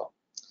as well.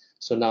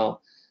 So now,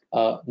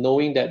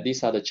 knowing that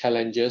these are the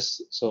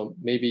challenges, so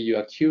maybe you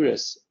are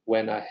curious,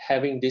 when I'm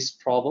having this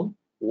problem,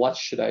 what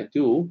should I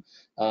do?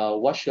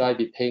 What should I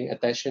be paying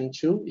attention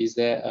to? Is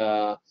there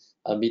a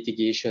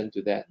mitigation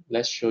to that?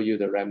 Let's show you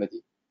the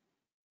remedy.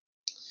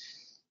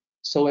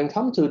 So when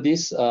come to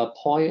this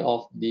point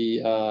of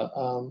the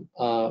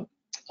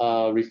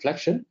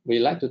reflection, we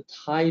like to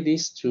tie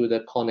this to the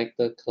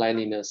connector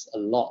cleanliness a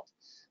lot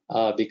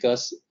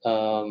because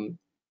 80%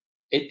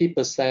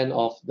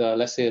 of the,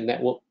 let's say,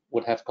 network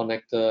would have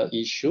connector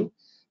issue,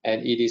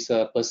 and it is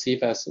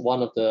perceived as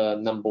one of the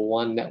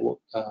 #1 network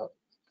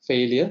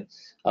failure,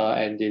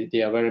 and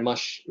they are very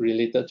much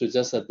related to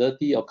just a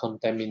dirty or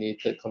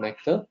contaminated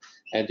connector.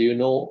 And do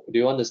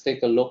you want to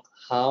take a look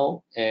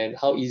how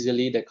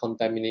easily the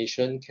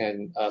contamination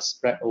can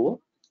spread over?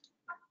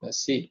 Let's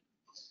see.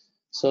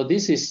 So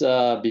this is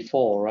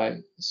before, right?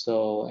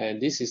 So, and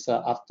this is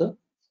after.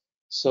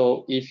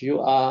 So if you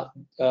are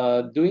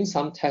doing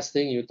some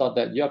testing, you thought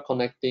that you are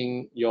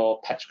connecting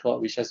your patch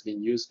cord, which has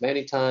been used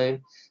many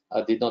times,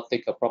 did not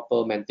take a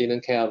proper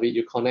maintenance care of it,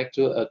 you connect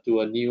to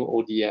a new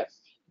ODF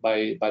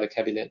by the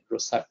cabinet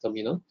roadside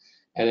terminal.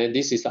 And then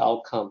this is the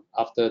outcome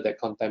after that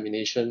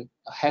contamination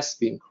has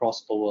been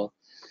crossed over.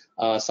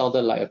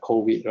 Sounded like a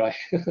COVID, right?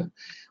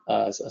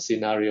 A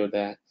scenario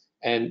there.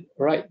 And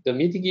right, the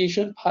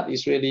mitigation part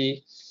is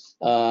really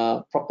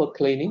proper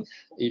cleaning.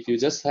 If you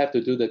just have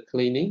to do the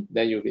cleaning,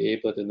 then you'll be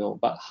able to know.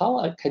 But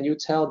how can you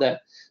tell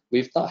that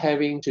without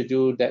having to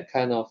do that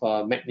kind of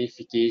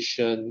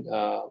magnification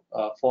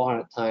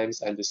 400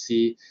 times and to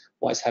see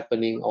what's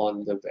happening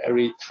on the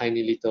very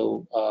tiny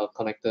little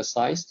connector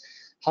size?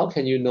 How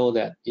can you know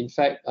that? In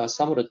fact,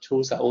 some of the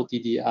tools at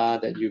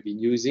OTDR that you've been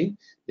using,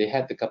 they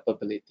have the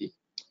capability.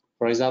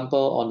 For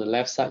example, on the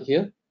left side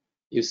here,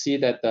 you see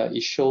that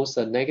it shows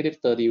a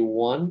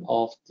 -31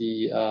 of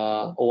the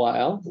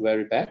ORL,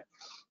 very bad.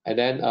 And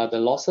then the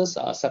losses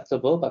are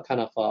acceptable, but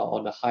kind of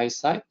on the high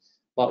side.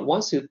 But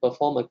once you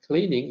perform a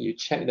cleaning, you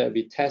check that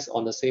we test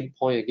on the same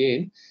point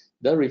again,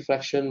 the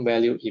reflection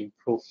value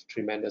improved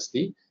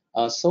tremendously.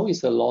 So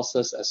is the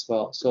losses as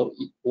well. So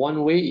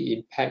one way it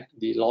impacts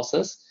the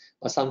losses,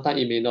 but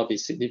sometimes it may not be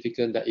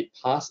significant that it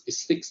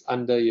sticks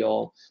under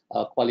your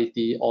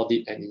quality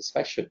audit and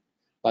inspection.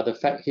 But the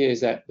fact here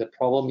is that the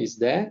problem is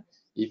there.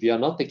 If you are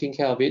not taking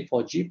care of it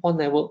for GPON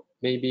network,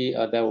 maybe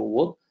that will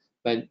work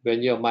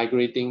when you're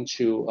migrating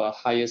to a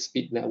higher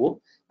speed network,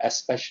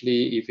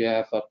 especially if you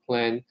have a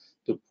plan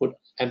to put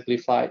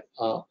amplified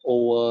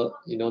over,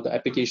 the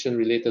application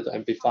related to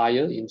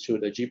amplifier into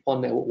the GPON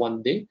network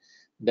one day,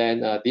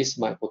 then this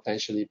might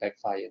potentially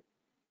backfire.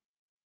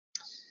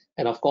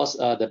 And of course,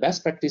 the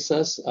best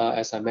practices,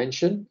 as I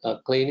mentioned,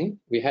 cleaning.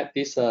 We had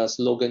this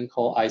slogan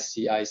called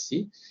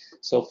ICIC.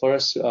 So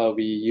first,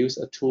 we use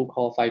a tool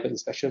called Fiber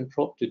Inspection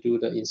Probe to do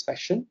the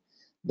inspection.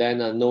 Then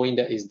knowing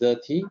that it's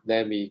dirty,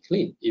 then we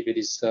clean. If it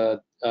is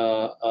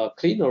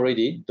clean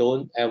already,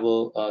 don't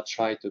ever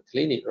try to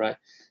clean it, right?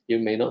 You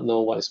may not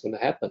know what is going to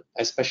happen,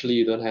 especially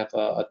you don't have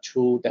a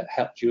tool that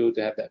helps you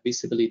to have that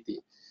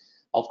visibility.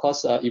 Of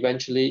course,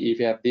 eventually, if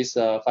you have this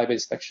fiber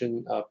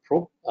inspection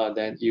probe,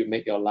 then you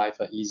make your life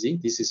easy.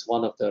 This is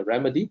one of the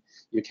remedy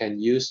you can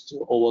use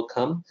to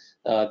overcome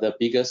the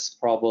biggest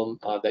problem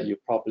that you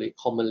probably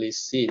commonly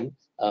seen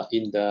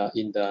in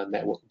the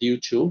network due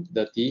to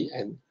dirty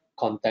and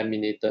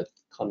contaminated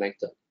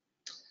connector.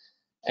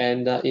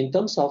 And in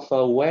terms of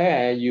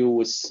where you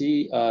would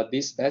see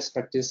these best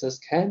practices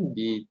can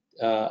be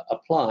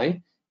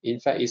applied, in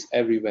fact, it's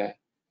everywhere.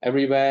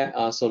 Everywhere,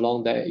 so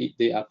long that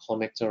they are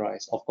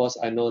connectorized. Of course,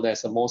 I know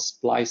there's a more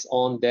splice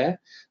on there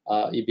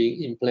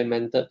being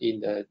implemented in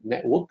the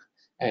network,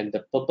 and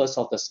the purpose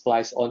of the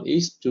splice on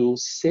is to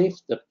save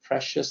the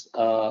precious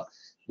the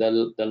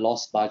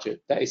lost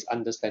budget. That is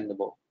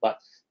understandable, but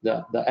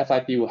the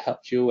FIP will help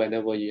you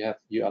whenever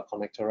you are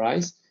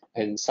connectorized,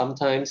 and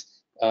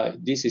sometimes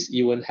this is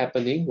even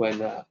happening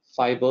when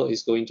fiber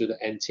is going to the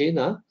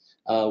antenna,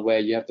 where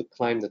you have to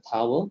climb the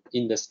tower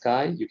in the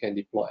sky. You can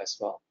deploy as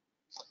well.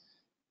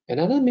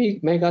 Another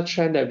mega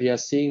trend that we are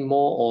seeing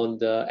more on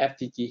the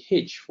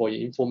FTTH, for your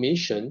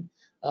information,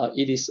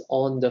 it is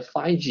on the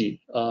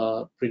 5G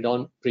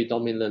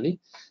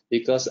predominantly,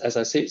 because as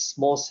I said,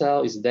 small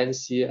cell is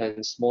denser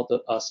and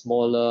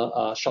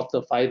smaller,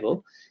 shorter fiber.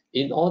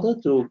 In order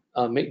to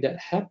make that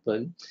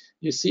happen,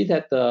 you see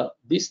that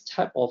this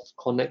type of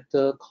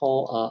connector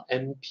called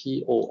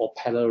MPO or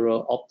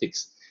parallel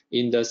optics,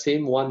 in the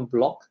same one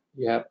block,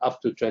 you have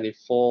up to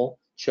 24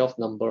 shelf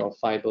number of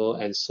fiber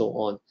and so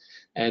on.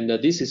 And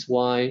this is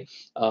why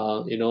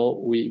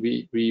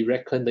we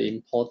reckon the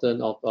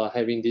importance of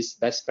having these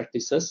best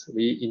practices.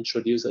 We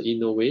introduce an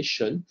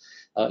innovation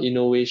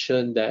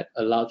that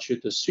allows you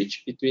to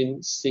switch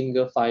between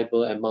single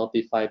fiber and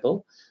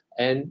multi-fiber,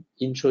 and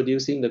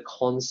introducing the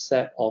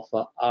concept of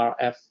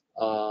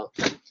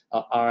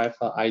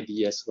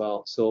RFID as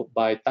well. So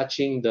by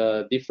touching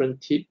the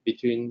different tip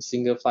between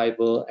single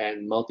fiber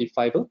and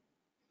multi-fiber,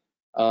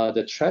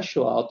 the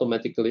threshold are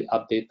automatically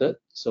updated,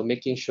 so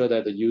making sure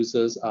that the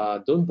users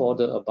don't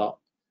bother about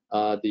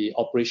the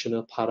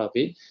operational part of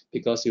it,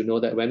 because you know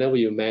that whenever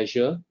you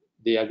measure,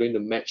 they are going to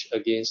match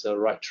against the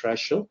right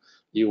threshold,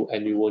 you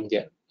won't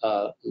get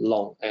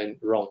long and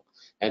wrong.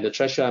 And the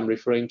threshold I'm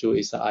referring to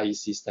is the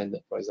IEC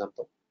standard, for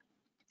example.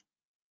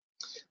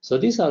 So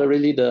these are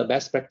really the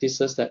best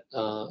practices that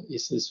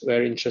is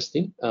very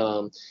interesting.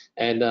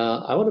 And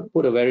I want to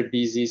put a very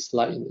busy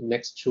slide in the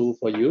next two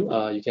for you.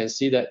 You can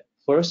see that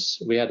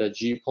first we had a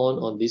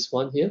GPON on this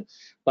one here,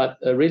 but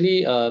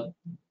really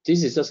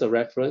this is just a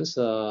reference,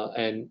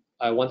 and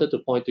I wanted to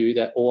point to you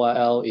that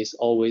ORL is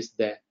always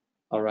there.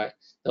 All right,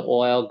 the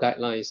ORL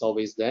guideline is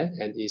always there,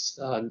 and it's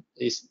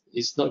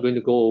not going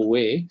to go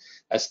away,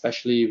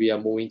 especially we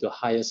are moving to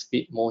higher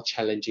speed, more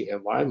challenging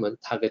environment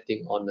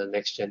targeting on the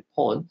next gen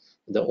PON.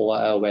 The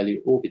ORL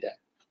value will be there.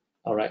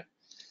 All right.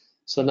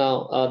 So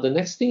now the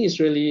next thing is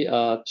really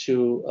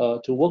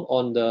to work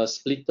on the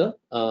splitter.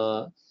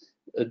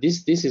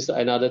 This is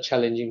another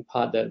challenging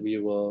part that we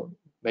were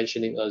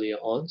mentioning earlier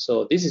on.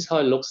 So this is how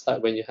it looks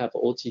like when you have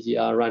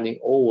OTDR running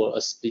over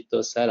a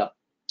splitter setup.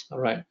 All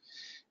right.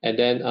 And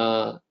then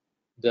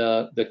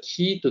the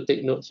key to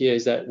take note here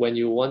is that when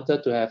you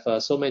wanted to have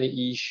so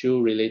many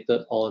issues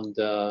related on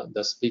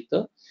the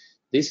splitter,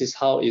 this is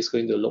how it's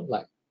going to look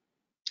like.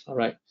 All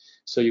right.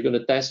 So you're going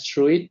to test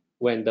through it.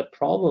 When the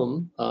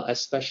problem,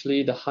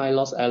 especially the high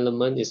loss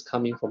element, is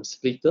coming from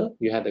splitter,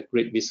 you have a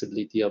great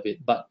visibility of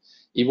it. But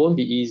it won't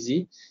be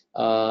easy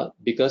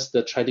because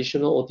the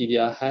traditional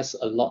OTDR has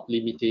a lot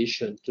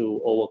limitation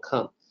to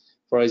overcome.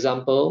 For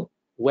example,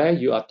 where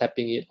you are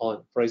tapping it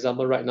on. For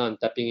example, right now I'm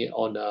tapping it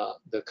on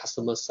the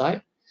customer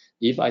side.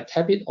 If I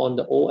tap it on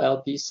the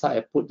OLT side,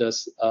 I put the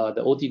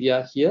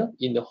OTDR here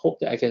in the hope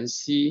that I can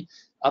see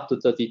up to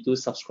 32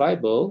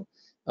 subscribers.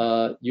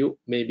 You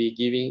may be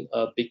giving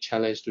a big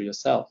challenge to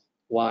yourself.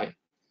 Why?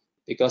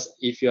 Because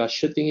if you are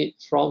shooting it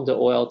from the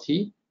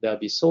OLT, there'll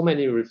be so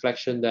many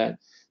reflections that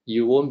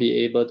you won't be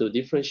able to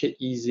differentiate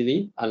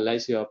easily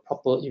unless you have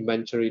proper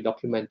inventory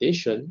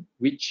documentation,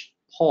 which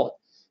port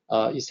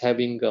is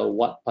having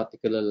what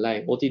particular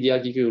length.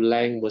 OTDR give you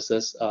length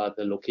versus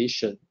the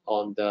location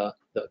on the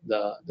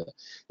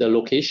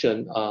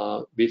location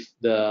with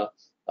the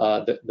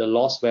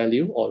loss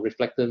value or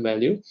reflected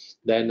value,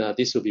 then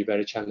this will be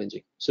very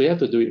challenging. So you have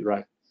to do it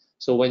right.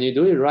 So when you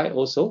do it right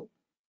also,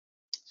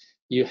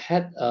 you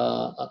had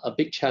a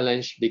big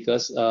challenge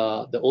because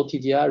the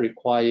OTDR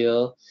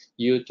require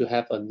you to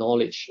have a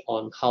knowledge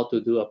on how to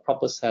do a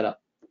proper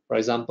setup. For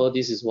example,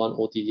 this is one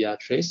OTDR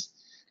trace,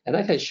 and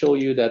I can show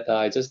you that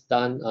I just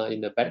done in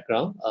the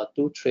background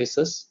 2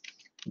 traces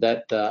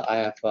that I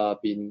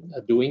have been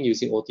doing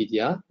using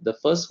OTDR. The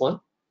first one,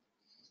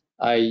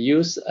 I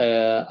use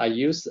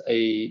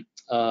a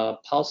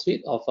pulse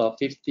width of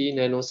 50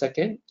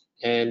 nanosecond,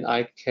 and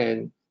I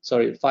can,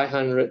 sorry,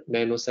 500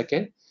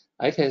 nanosecond.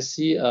 I can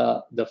see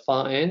the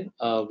far end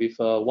with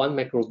 1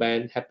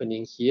 microband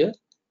happening here,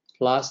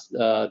 plus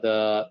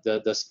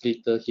the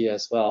splitter here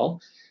as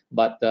well.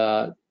 But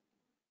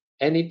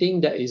anything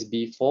that is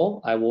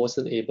before, I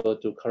wasn't able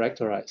to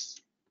characterize.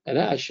 And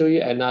then I show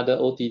you another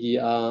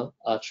OTDR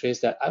trace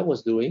that I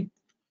was doing.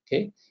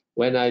 Okay,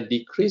 when I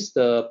decrease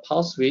the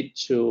pulse width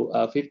to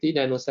 50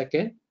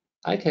 nanosecond,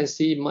 I can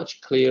see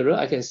much clearer.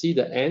 I can see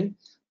the end,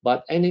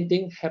 but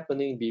anything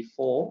happening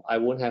before, I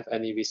won't have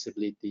any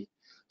visibility.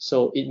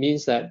 So it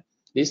means that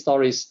this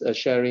story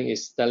sharing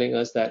is telling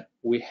us that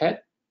we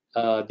had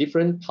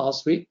different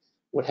pulse width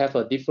would have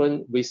a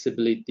different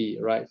visibility,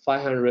 right?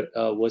 500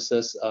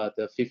 versus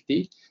the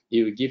 50,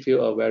 it will give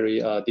you a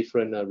very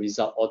different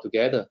result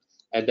altogether.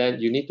 And then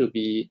you need to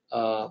be,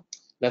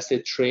 let's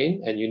say,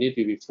 trained, and you need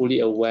to be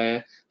fully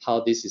aware how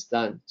this is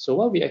done. So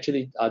what we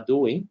actually are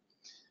doing,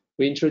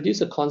 we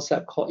introduced a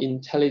concept called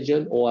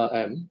intelligent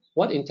ORM.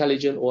 What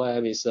intelligent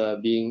ORM is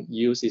being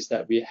used is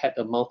that we had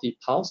a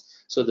multi-pulse.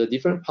 So the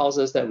different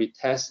pulses that we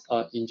test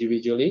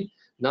individually,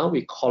 now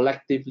we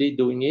collectively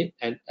doing it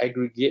and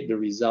aggregate the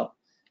result.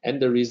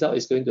 And the result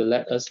is going to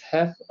let us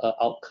have an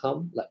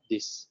outcome like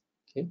this.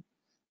 Okay,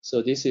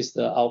 so this is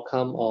the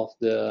outcome of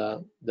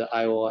the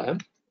IORM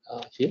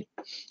here.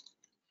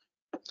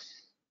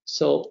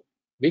 So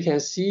we can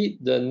see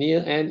the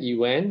near end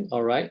event.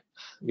 All right,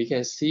 we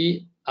can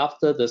see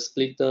after the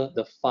splitter,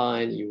 the far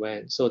end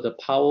event. So the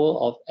power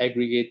of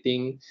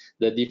aggregating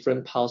the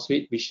different pulse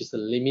width, which is the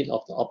limit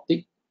of the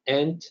optic,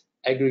 and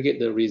aggregate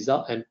the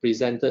result and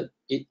presented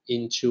it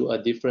into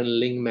a different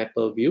link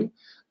mapper view,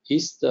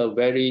 is the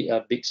very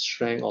big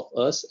strength of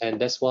us. And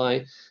that's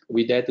why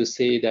we dare to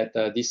say that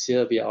this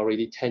year we are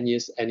already 10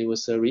 years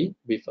anniversary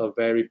with a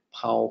very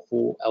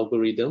powerful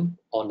algorithm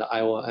on the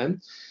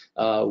IORM.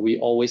 We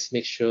always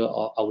make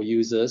sure our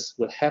users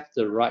will have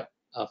the right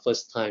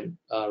first time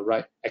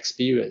right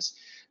experience,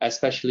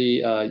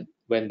 especially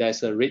when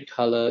there's a red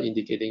color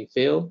indicating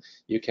fail.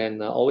 You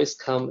can always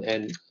come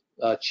and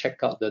check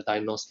out the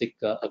diagnostic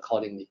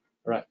accordingly,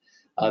 right?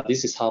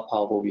 This is how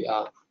powerful we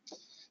are.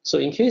 So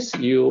in case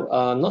you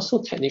are not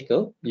so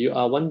technical, you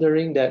are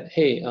wondering that,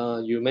 hey,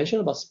 you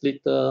mentioned about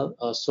splitter,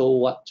 so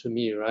what to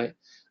me, right?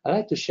 I'd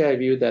like to share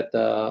with you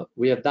that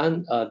we have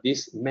done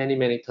this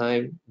many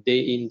times, day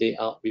in, day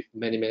out, with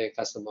many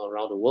customers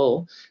around the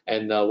world.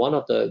 And one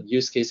of the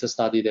use cases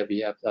study that we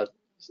have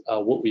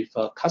worked with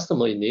a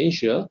customer in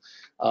Asia,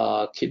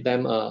 keep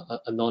them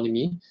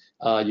anonymous.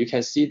 You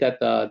can see that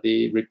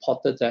they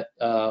reported that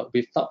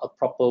without a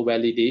proper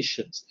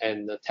validations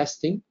and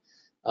testing,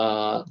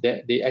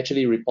 they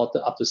actually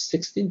reported up to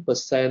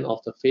 16% of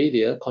the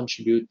failure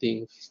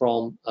contributing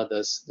from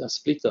the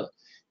splitter.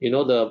 You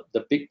know,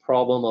 the big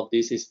problem of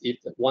this is if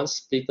one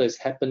splitter is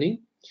happening,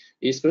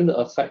 it's going to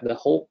affect the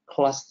whole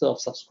cluster of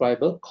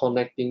subscriber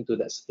connecting to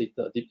that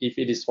splitter. If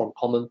it is from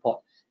common port,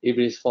 if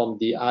it is from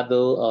the other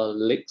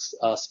legs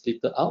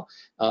splitter out,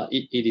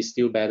 it is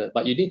still better.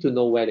 But you need to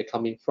know where they're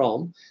coming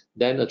from.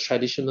 Then a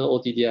traditional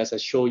OTDR, as I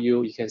show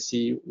you, you can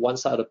see one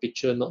side of the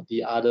picture, not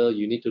the other.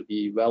 You need to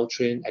be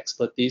well-trained,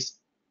 expertise,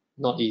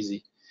 not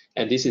easy.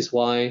 And this is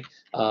why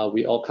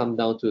we all come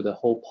down to the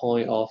whole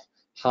point of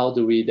how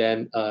do we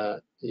then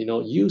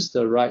use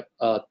the right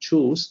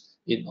tools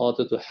in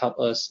order to help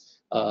us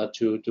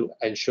to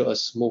ensure a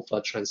smooth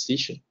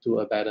transition to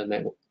a better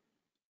network.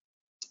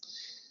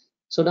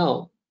 So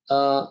now,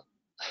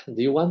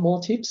 do you want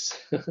more tips?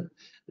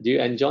 Do you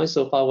enjoy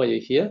so far what you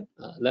hear?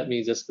 Let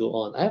me just go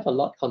on. I have a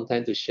lot of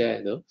content to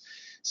share, though.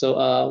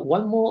 So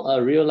one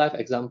more real life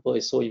example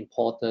is so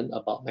important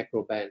about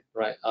macro band,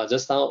 right?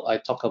 Just now I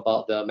talked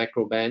about the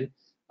macro band.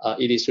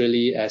 It is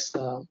really as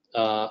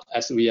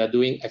we are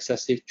doing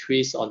excessive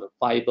twists on the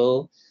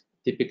fiber,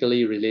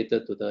 typically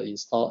related to the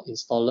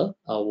installer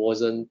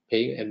wasn't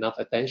paying enough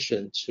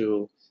attention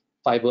to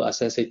fiber are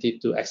sensitive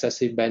to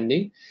excessive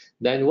bending.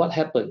 Then what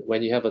happened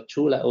when you have a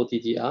tool like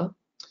OTDR?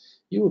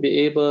 You will be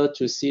able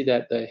to see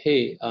that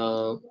hey,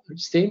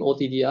 same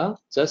OTDR,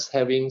 just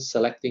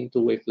selecting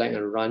two wavelength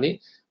and run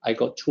it, I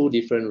got two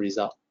different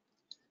results.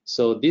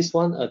 So this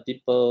one, a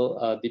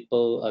deeper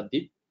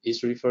dip,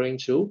 is referring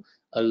to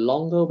a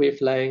longer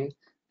wavelength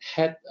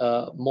had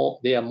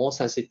they are more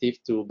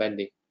sensitive to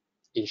bending,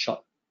 in short.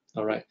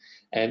 All right,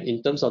 and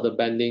in terms of the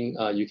bending,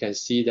 you can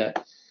see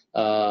that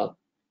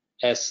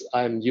as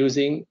I'm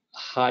using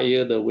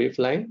higher the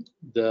wavelength,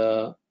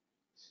 the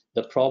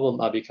problem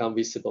are become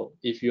visible.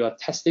 If you are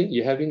testing,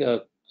 you're having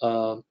a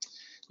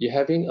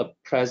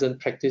present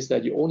practice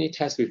that you only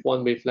test with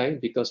one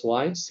wavelength because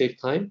why? Save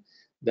time.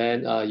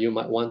 Then you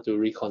might want to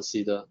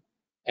reconsider.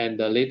 And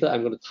later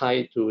I'm going to tie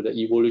it to the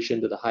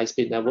evolution to the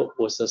high-speed network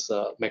versus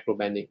macro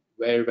bending.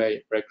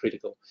 Very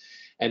critical.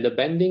 And the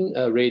bending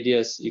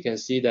radius, you can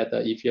see that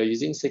if you're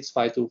using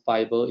 652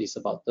 fiber, is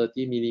about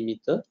 30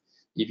 millimeter.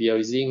 If you're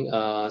using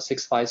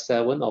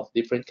 657 of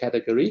different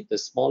category, the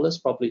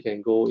smallest probably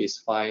can go is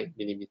 5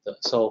 millimeter.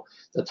 So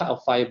the type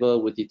of fiber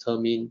would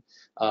determine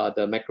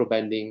the macro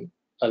bending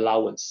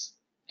allowance.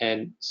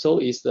 and so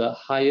is the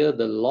higher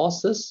the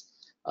losses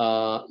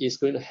is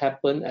going to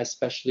happen,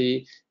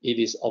 especially it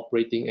is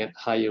operating at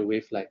higher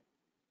wavelength.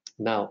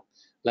 Now,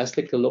 let's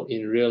take a look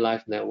in real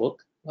life network.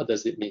 What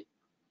does it mean?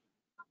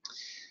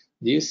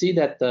 Do you see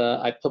that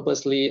I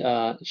purposely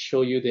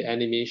show you the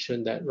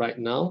animation that right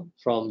now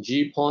from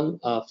GPON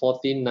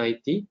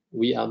 1490,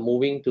 we are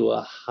moving to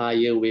a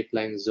higher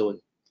wavelength zone.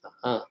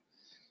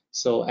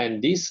 So,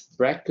 and this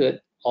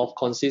bracket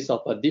consists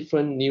of a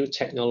different new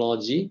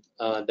technology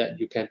that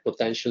you can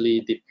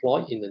potentially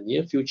deploy in the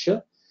near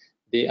future.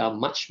 They are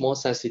much more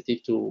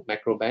sensitive to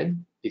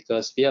macroband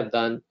because we have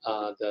done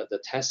the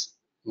test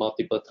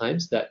multiple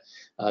times that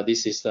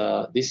this is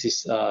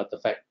the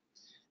fact.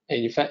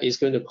 And in fact, it's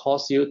going to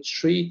cost you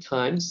 3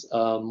 times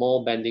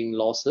more banding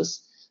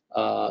losses.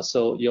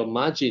 So your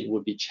margin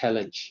would be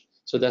challenged.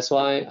 So that's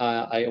why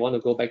I want to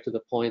go back to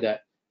the point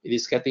that it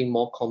is getting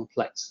more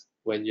complex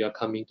when you're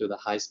coming to the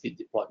high-speed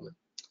deployment.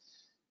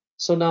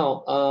 So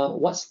now,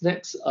 what's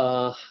next?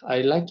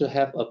 I'd like to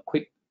have a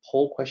quick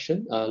poll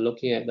question.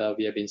 Looking at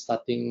we have been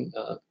starting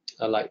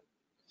like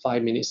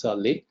 5 minutes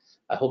late.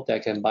 I hope that I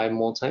can buy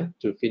more time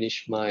to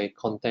finish my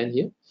content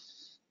here.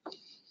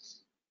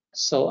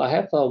 So I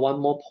have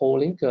one more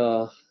polling,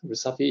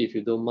 Risafi, if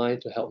you don't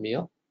mind to help me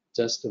out,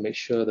 just to make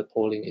sure the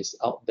polling is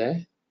out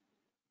there.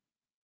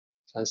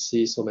 Can't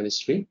see so many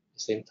screens at the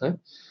same time.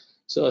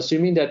 So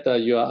assuming that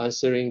you are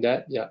answering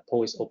that, yeah,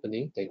 poll is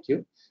opening, thank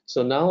you.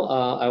 So now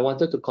I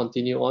wanted to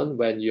continue on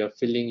when you are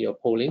filling your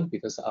polling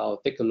because I'll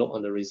take a look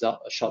on the result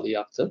shortly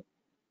after.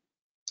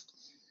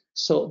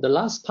 So the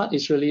last part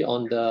is really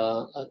on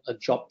the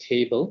drop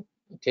cable.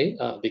 Okay,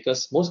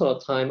 because most of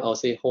the time I'll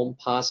say home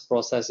pass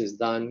process is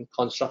done,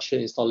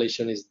 construction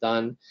installation is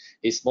done.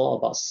 It's more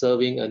about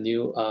serving a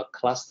new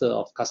cluster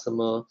of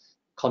customer,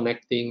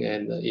 connecting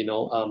and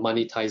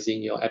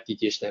monetizing your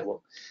FTTH network.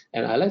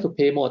 And I like to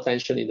pay more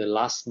attention in the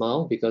last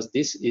mile because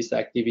this is the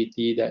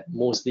activity that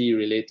mostly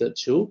related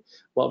to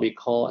what we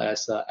call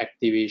as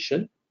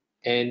activation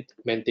and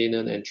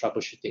maintenance and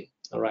troubleshooting.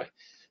 All right,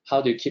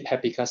 how do you keep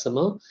happy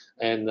customer,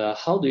 and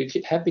how do you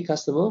keep happy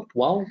customer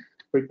while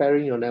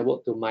preparing your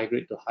network to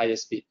migrate to higher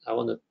speed? I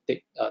want to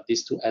take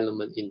these 2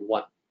 elements in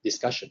one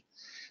discussion.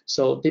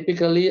 So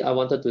typically, I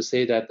wanted to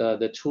say that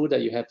the tool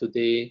that you have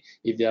today,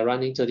 if they are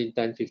running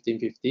 1310,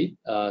 1550,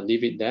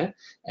 leave it there.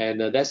 And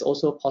there's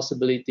also a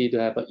possibility to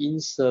have an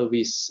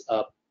in-service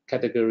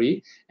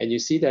category. And you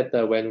see that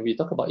when we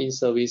talk about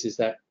in-service is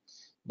that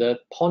the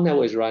PON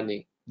network is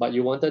running, but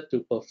you wanted to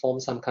perform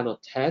some kind of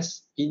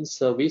test in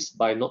service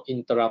by not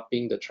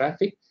interrupting the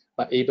traffic,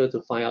 but able to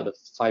find out the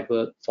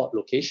fiber fault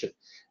location.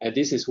 And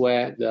this is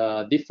where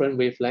the different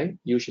wavelength,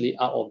 usually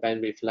out of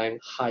band wavelength,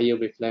 higher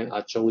wavelength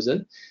are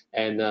chosen.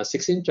 And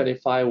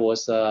 1625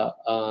 was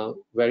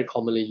very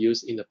commonly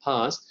used in the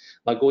past,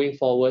 but going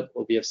forward,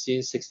 we have seen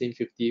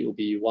 1650 will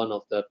be one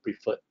of the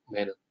preferred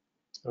manner.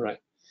 All right.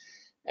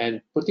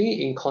 And putting it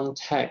in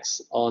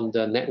context on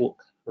the network,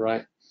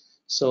 right?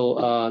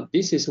 So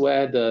this is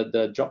where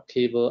the drop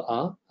cable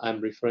are. I'm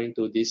referring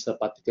to this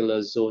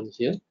particular zone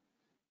here.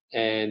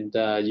 And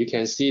you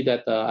can see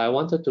that I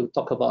wanted to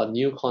talk about a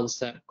new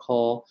concept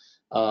called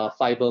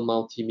fiber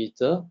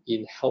multimeter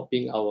in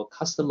helping our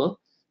customer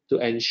to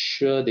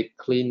ensure they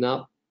clean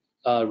up,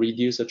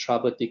 reduce the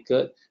trouble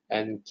ticket,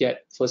 and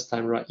get first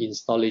time right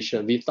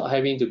installation without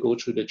having to go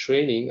through the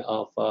training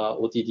of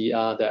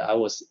OTDR that I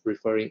was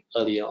referring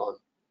earlier on.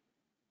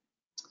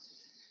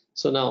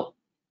 So now,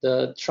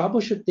 the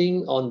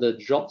troubleshooting on the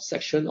drop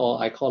section,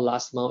 or I call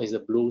last mile, is the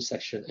blue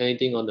section.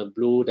 Anything on the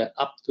blue that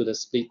up to the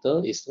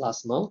splitter is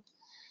last mile.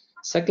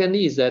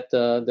 Secondly is that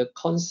the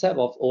concept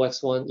of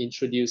OX1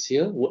 introduced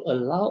here will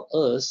allow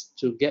us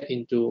to get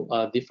into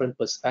a different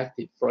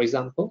perspective. For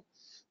example,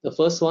 the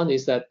first one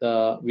is that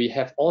we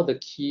have all the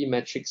key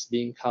metrics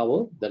being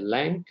covered, the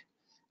length,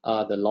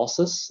 the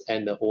losses,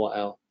 and the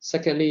ORL.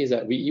 Secondly is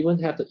that we even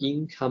have the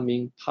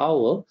incoming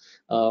power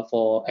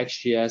for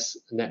XGS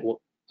network,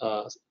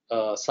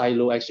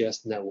 silo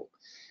XGS network.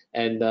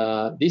 And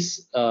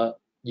this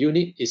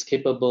unit is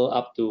capable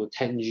up to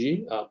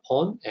 10G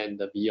PON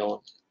and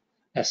beyond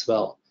as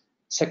well.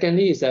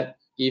 Secondly is that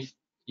if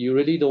you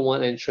really don't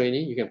want any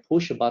training, you can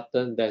push a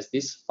button. There's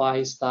this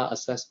 5-star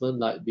assessment,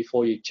 like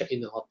before you check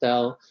in the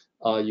hotel,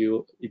 before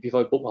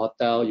you book a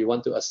hotel, you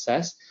want to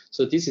assess.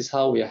 So this is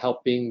how we are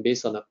helping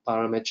based on the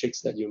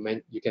parametrics that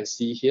you can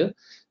see here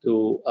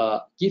to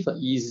give an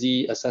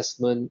easy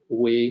assessment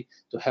way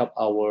to help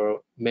our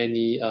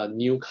many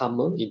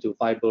newcomer into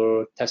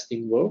fiber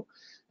testing world,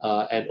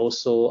 and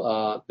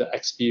also the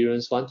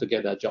experienced one to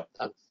get their job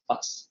done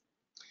fast.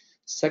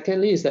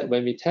 Secondly is that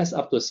when we test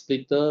up to a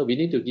splitter, we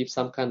need to give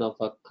some kind of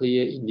a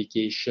clear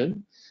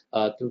indication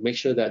to make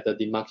sure that the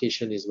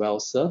demarcation is well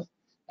served.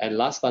 And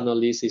last but not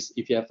least is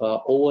if you have an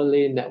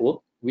overlay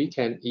network, we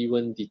can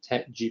even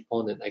detect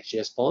GPON and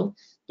XGS PON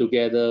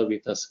together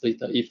with the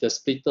splitter. If the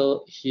splitter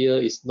here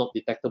is not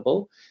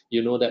detectable,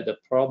 you know that the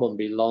problem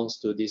belongs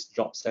to this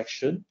drop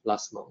section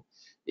last mile.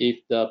 If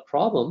the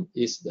problem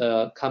is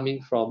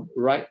coming from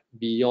right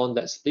beyond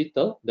that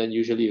splitter, then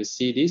usually you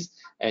see this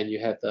and you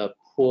have the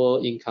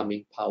poor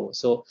incoming power.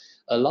 So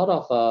a lot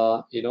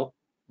of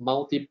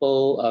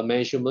multiple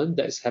measurement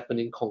that is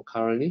happening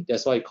concurrently.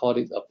 That's why I call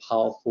it a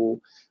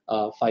powerful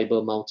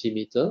fiber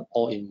multimeter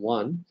all in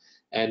one,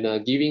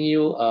 and giving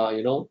you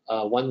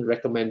one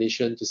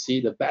recommendation to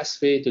see the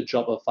best way to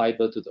drop a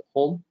fiber to the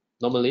home.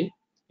 Normally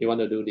you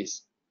want to do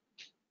this: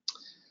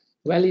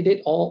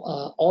 validate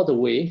all the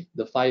way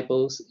the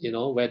fibers,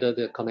 whether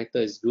the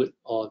connector is good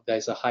or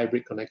there's a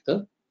hybrid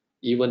connector,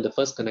 even the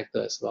first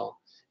connector as well.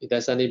 If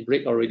there's any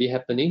break already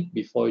happening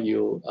before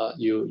you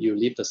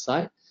leave the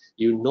site,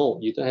 you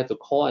don't have to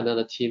call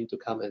another team to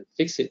come and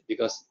fix it,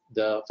 because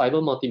the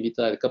fiber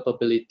multimeter has the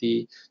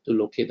capability to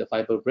locate the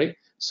fiber break,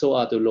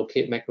 so to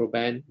locate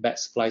macroband, bad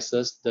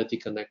splices, dirty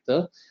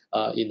connector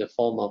in the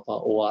form of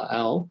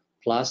ORL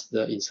plus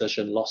the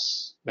insertion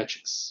loss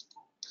matrix.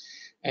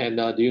 And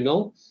do you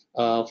know,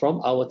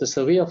 from the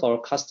survey of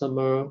our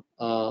customer,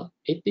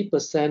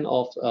 80%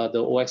 of the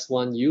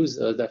OX1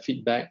 users that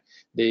feedback,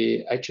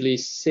 they actually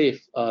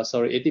save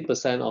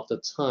 80% of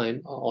the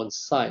time on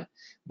site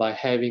by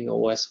having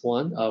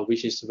OS1,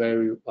 which is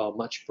very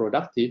much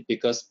productive,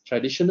 because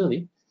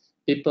traditionally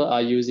people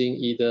are using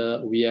either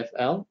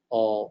VFL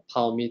or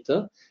power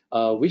meter,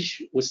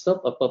 which would serve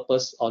a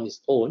purpose on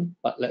its own.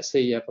 But let's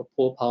say you have a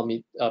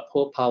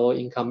poor power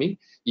incoming,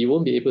 you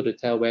won't be able to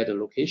tell where the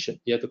location.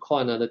 You have to call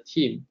another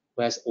team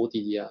who has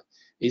OTDR.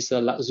 It's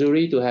a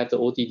luxury to have the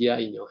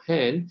OTDR in your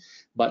hand,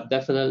 but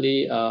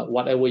definitely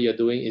whatever you're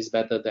doing is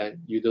better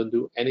than you don't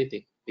do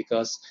anything,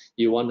 because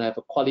you want to have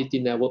a quality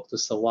network to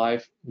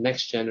survive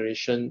next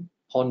generation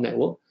PON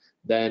network.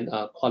 Then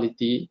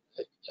quality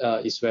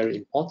is very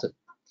important.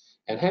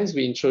 And hence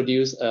we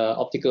introduce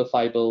optical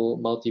fiber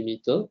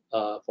multimeter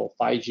for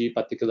 5G,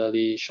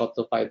 particularly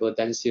shorter fiber,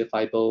 denser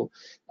fiber.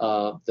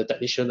 The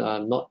technicians are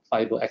not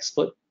fiber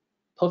expert.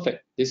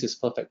 Perfect. This is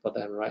perfect for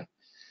them, right?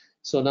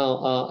 So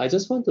now I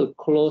just want to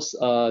close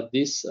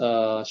this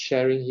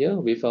sharing here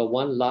with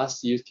one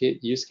last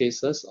use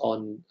cases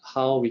on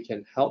how we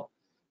can help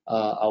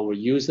our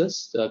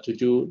users to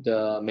do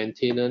the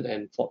maintenance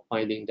and fault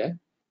finding there.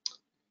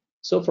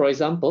 So for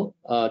example,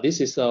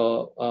 this is a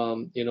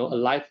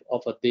life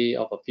of a day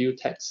of a few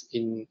techs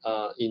in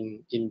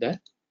that.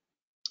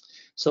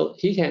 So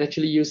he can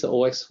actually use the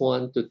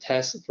OX1 to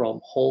test from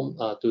home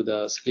to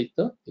the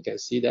splitter. You can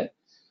see that.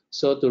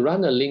 So to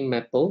run a link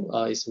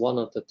mapple is one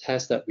of the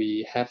tests that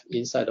we have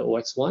inside the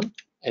OX1,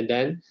 and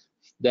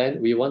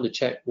then we want to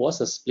check what's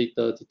the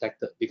splitter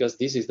detected, because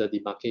this is the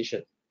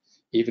demarcation.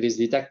 If it is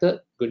detected,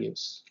 good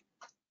news.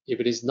 If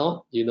it is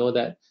not, you know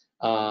that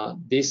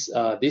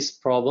this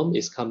problem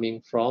is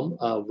coming from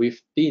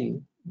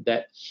within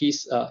that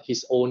his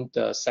own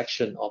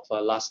section of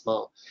last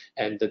mile,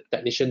 and the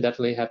technician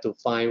definitely have to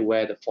find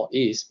where the fault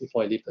is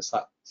before he leave the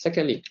site.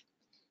 Secondly,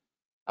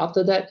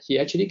 after that, he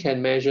actually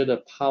can measure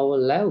the power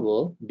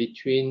level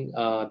between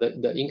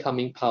the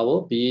incoming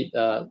power, be it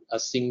a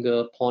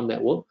single PON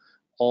network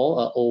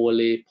or an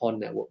overlay PON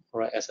network,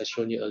 all right, as I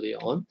shown you earlier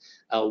on.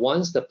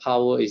 Once the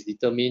power is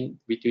determined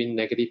between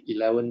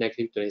 -11,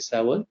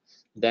 -27,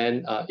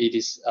 then it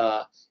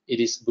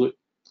is good.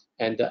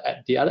 And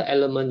the other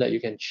element that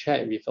you can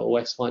check with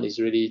OX1 is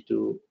really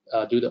to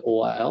do the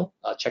ORL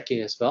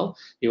checking as well.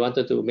 You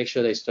wanted to make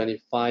sure that it's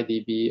 25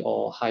 dB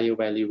or higher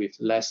value with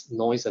less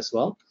noise as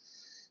well.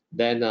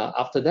 Then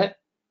after that,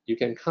 you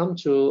can come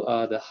to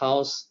the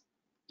house,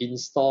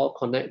 install,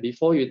 connect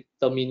before you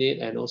terminate,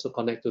 and also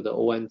connect to the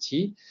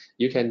ONT.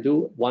 You can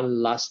do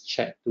one last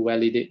check to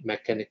validate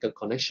mechanical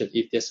connection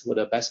if this were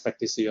the best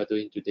practice you are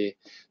doing today.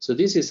 So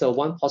this is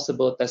one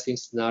possible testing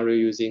scenario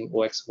using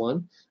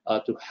OX1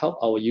 to help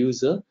our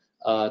user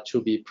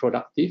to be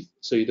productive.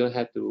 So you don't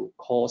have to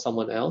call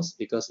someone else,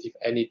 because if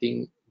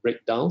anything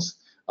breakdowns,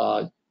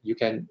 you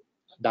can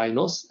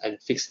diagnose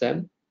and fix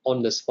them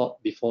on the spot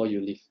before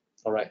you leave.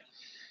 All right.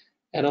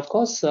 And of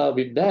course,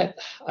 with that,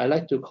 I'd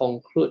like to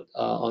conclude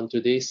on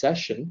today's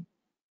session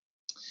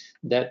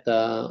that,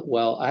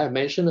 well, I have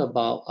mentioned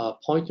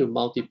about point to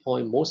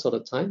multi-point most of the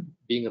time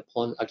being a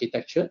PON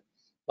architecture,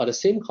 but the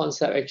same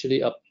concept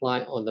actually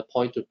apply on the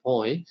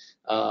point-to-point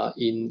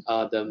in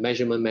the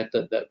measurement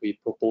method that we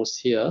propose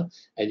here.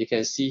 And you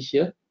can see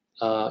here,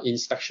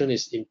 inspection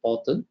is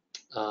important.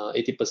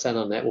 80%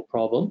 of network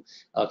problem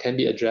can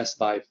be addressed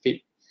by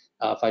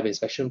fiber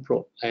inspection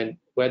probe, and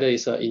whether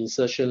it's an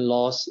insertion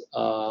loss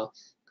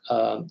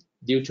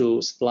due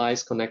to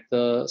splice,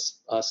 connector,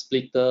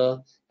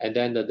 splitter, and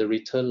then the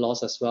return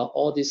loss as well.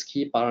 All these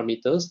key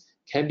parameters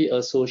can be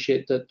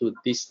associated to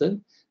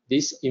distance.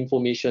 This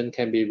information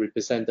can be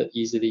represented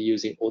easily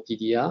using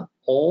OTDR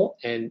or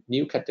a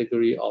new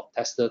category of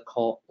tester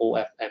called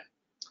OFM.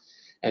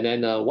 And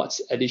then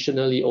what's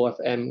additionally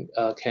OFM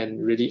can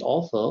really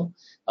offer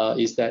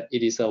is that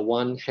it is a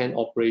one-hand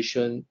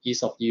operation,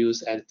 ease of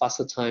use, and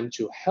faster time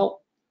to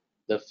help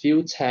the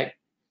field tech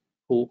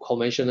who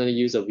conventionally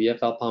use a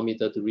VFL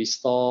parameter to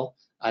restore,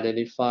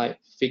 identify,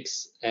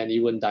 fix, and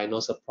even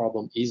diagnose a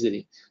problem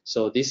easily.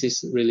 So this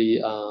is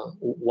really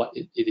what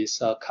it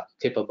is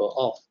capable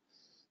of.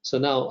 So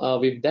now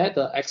with that,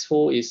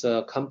 EXFO is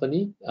a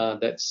company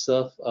that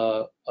serves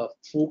a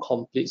full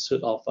complete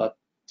suite of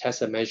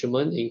test and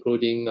measurement,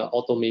 including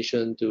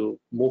automation to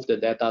move the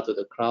data to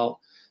the cloud,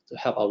 to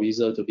help our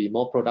user to be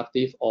more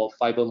productive, or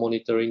fiber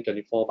monitoring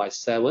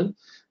 24/7.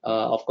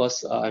 Of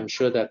course, I'm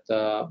sure that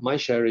my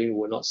sharing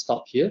will not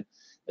stop here.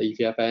 If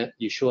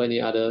you show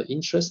any other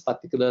interest,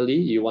 particularly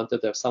you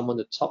wanted to have someone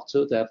to talk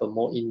to have a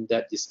more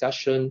in-depth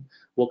discussion,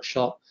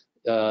 workshop,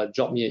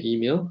 drop me an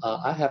email.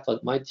 I have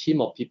my team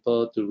of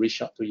people to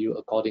reach out to you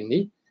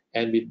accordingly.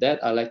 And with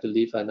that, I'd like to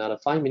leave another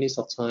 5 minutes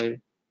of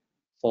time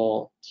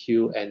for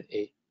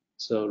Q&A.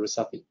 So,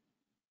 Rusafi.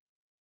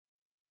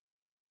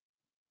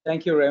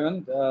 Thank you,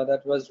 Raymond.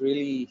 That was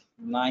really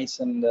nice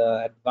and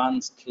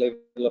advanced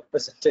level of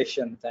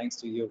presentation. Thanks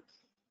to you.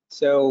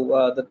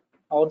 So the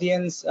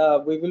audience,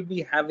 we will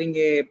be having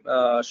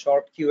a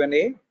short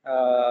Q&A.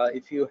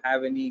 If you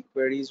have any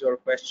queries or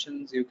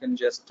questions, you can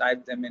just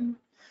type them in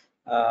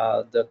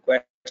the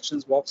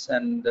questions box,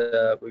 and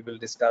we will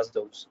discuss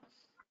those.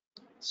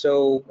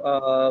 So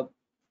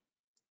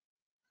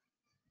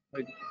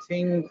I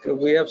think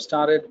we have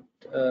started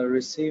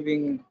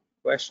receiving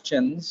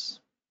questions.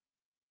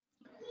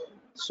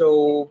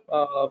 So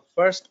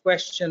first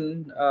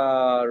question,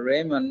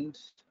 Raymond,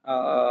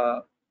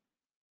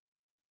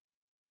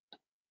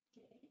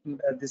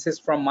 this is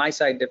from my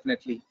side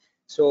definitely.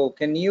 So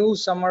can you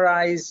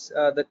summarize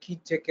the key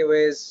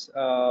takeaways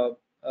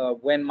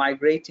when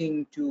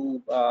migrating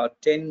to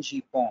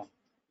 10G PON?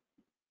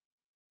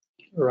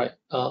 Right.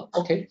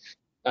 Okay.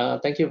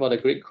 Thank you for the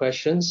great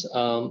questions.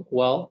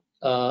 Well,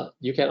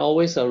 you can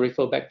always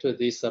refer back to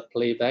this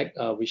playback,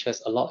 which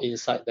has a lot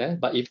inside there.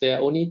 But if there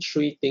are only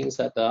 3 things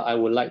that I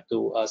would like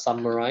to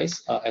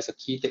summarize as a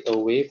key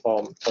takeaway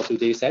for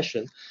today's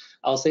session,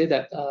 I'll say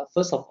that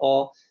first of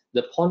all,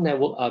 the PON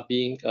network are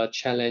being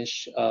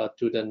challenged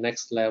to the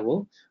next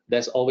level.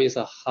 There's always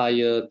a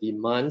higher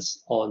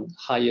demands on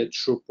higher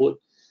throughput.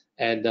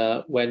 And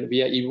when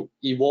we are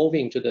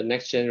evolving to the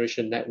next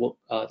generation network,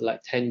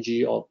 like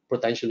 10G or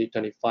potentially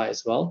 25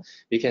 as well,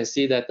 we can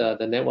see that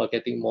the network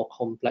getting more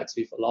complex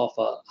with a lot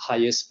of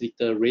higher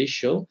splitter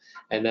ratio,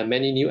 and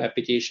many new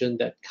applications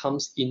that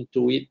comes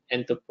into it,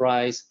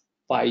 enterprise,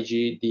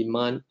 5G,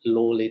 demand,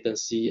 low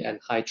latency, and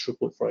high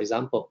throughput, for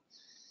example.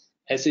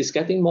 As it's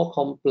getting more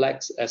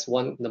complex, as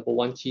number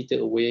one key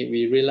takeaway,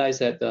 we realize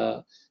that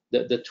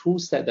the tool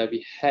set that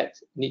we had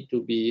need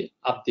to be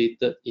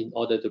updated in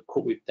order to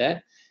cope with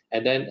that.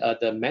 And then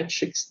the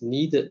metrics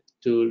needed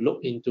to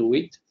look into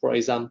it. For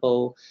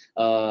example,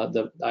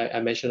 I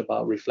mentioned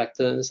about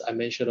reflectance. I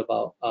mentioned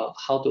about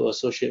how to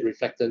associate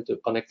reflectance to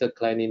connected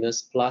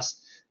cleanliness,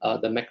 plus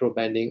the macro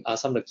banding are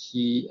some of the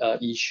key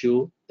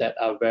issues that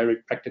are very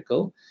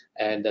practical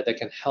and that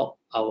can help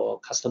our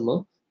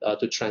customer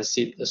to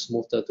transit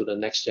smoother to the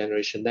next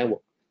generation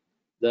network.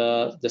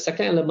 The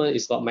second element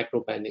is about macro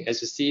banding.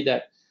 As you see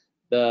that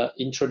the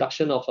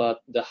introduction of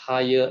the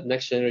higher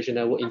next generation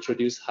network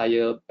introduced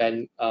higher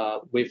band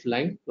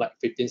wavelength, like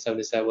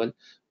 1577,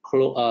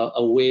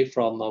 away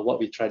from what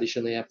we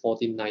traditionally have,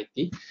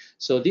 1490.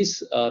 So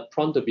this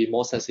prone to be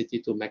more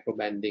sensitive to macro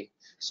banding.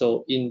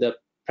 So in the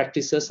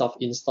practices of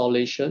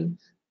installation,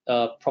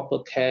 proper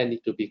care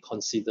need to be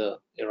considered,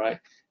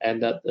 right?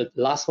 And the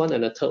last one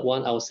and the third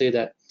one, I would say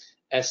that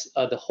as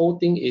the whole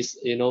thing is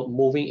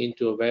moving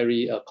into a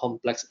very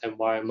complex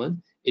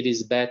environment, it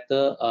is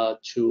better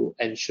to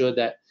ensure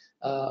that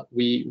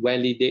we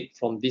validate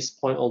from this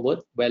point onward,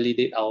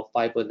 validate our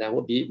fiber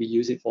network, be it we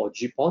use it for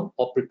GPON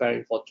or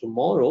preparing for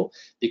tomorrow,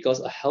 because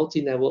a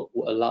healthy network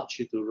will allow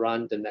you to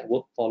run the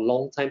network for a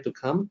long time to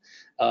come,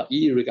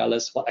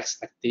 irregardless what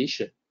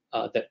expectation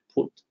that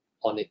put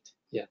on it.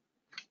 Yeah.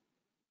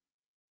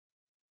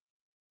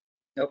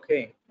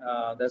 Okay,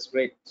 that's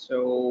great.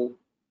 So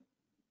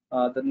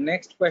the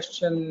next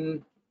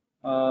question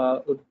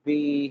would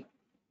be,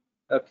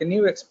 can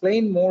you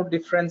explain more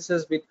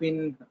differences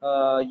between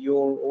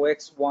your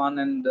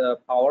OX1 and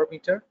power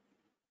meter?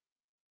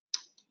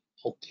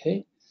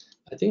 Okay,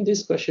 I think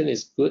this question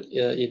is good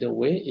in a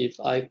way. If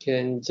I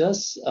can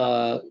just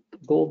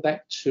go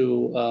back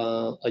to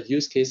a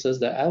use cases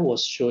that I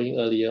was showing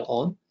earlier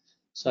on.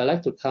 So I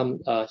like to come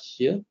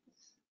here.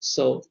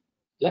 So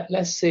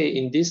let's say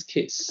in this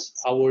case,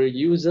 our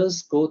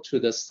users go to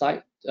the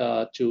site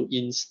to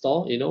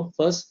install.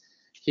 First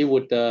he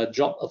would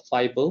drop a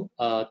fiber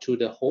to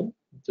the home,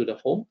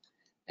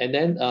 and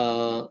then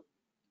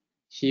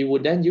he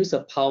would then use a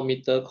power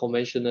meter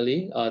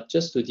conventionally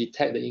just to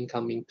detect the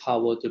incoming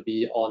power to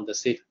be on the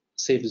safe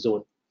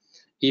zone.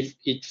 If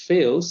it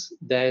fails,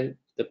 then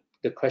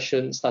the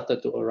question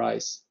started to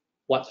arise.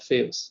 What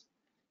fails?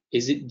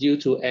 Is it due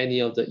to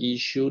any of the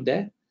issue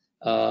there?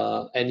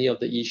 1,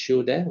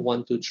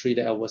 2, 3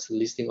 that I was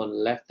listing on the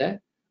left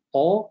there?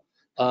 Or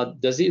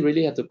does it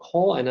really have to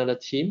call another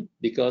team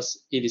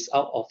because it is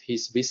out of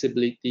his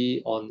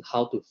visibility on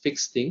how to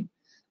fix things?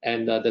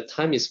 And the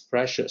time is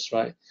precious,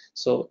 right?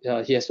 So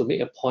he has to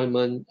make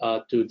appointment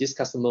to this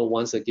customer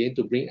once again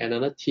to bring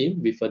another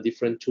team with a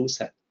different tool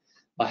set.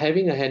 By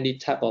having a handy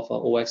tab of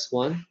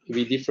OX1,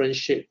 we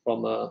differentiate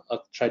from a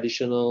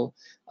traditional,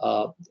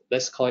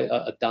 let's call it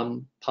a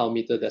dumb power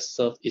meter that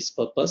serves its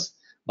purpose,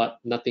 but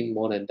nothing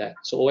more than that.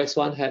 So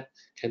OX1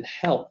 can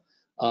help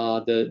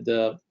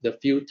the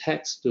field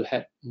techs to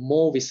have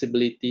more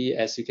visibility,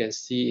 as you can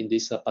see in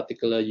these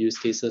particular use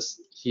cases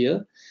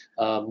here,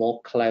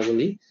 more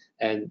cleverly.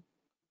 And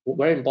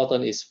very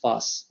important is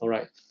fast. All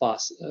right,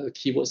 fast.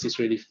 Keywords is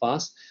really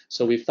fast.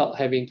 So without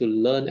having to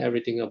learn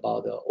everything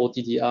about the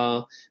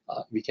OTDR,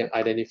 we can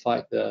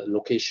identify the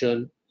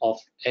location of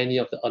any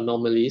of the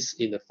anomalies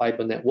in the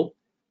fiber network,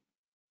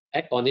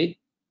 act on it,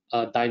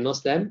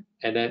 diagnose them,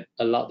 and then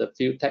allow the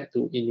field tech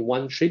to, in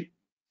one trip,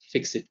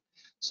 fix it.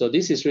 So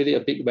this is really a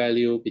big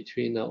value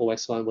between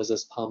OX1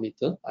 versus power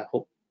meter. I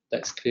hope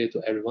that's clear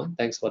to everyone.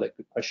 Thanks for that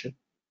good question.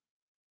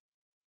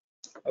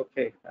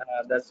 Okay,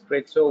 that's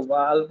great. So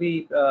I'll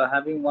be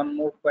having one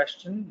more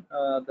question,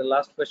 the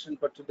last question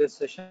for today's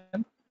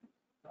session.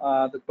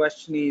 The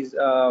question is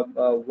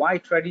why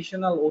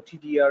traditional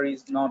OTDR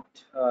is not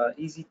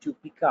easy to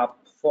pick up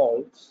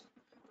faults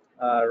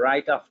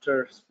right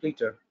after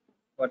splitter.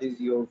 What is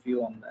your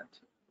view on that?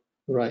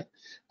 Right.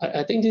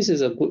 I think this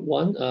is a good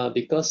one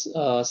because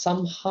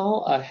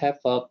somehow I have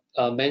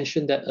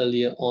mentioned that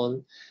earlier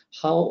on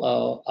how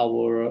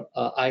our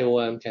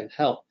IOM can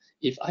help.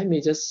 If I may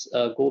just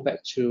go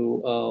back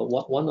to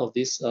one of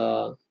these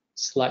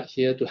slide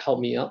here to help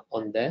me out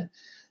on that.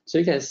 So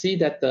you can see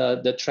that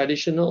the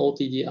traditional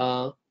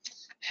OTDR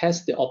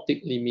has the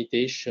optic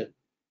limitation.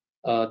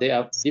 There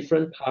are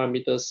different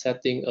parameter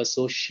setting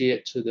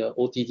associated to the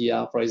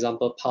OTDR. For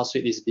example, pulse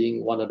width is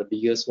being one of the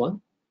biggest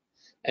one.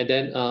 And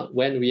then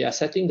when we are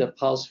setting the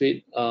pulse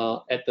width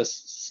at the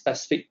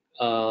specific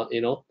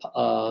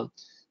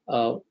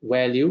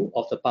value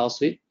of the pulse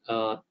width,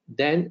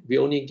 then we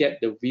only get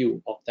the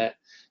view of that.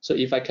 So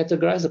if I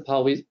categorize the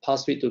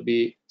pulse width to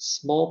be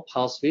small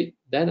pulse width,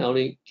 then I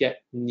only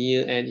get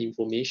near end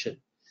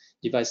information.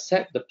 If I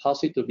set the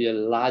pulse width to be a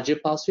larger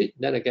pulse width,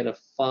 then I get a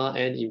far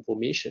end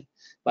information.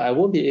 But I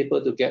won't be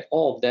able to get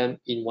all of them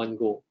in one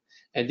go.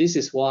 And this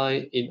is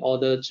why, in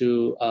order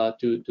to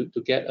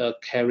get a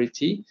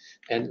clarity,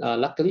 and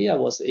luckily I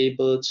was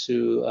able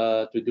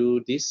to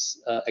do this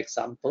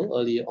example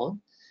earlier on.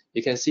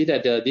 You can see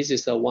that this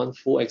is one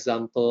full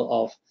example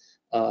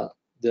of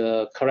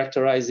the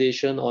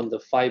characterization on the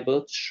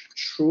fiber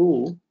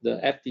through the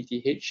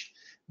FTTH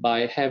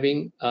by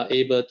having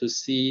able to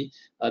see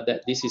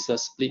that this is a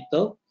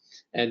splitter,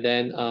 and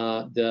then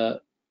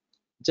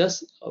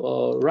just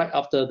right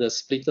after the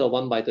splitter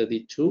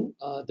 1/32,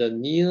 the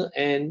near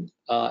end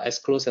as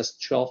close as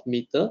 12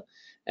 meter,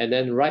 and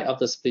then right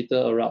after splitter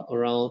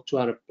around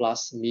 200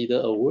 plus meter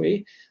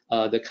away,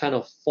 the kind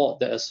of fault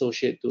that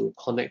associate to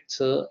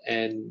connector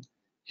and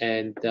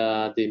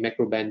the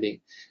macro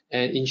banding.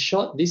 And in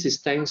short, this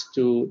is thanks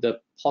to the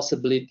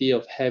possibility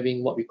of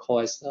having what we call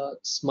as a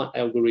smart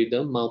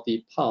algorithm,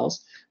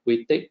 multi-pulse.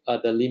 We take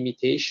the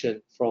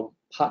limitation from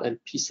part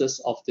and pieces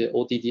of the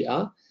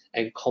OTDR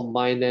and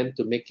combine them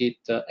to make it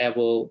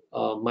ever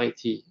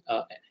mighty,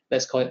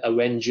 let's call it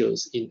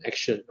Avengers in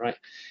action, right?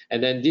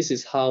 And then this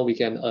is how we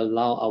can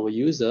allow our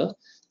user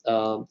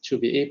to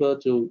be able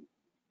to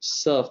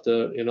serve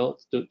the,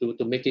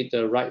 to make it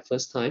the right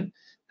first time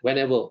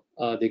whenever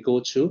they go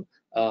to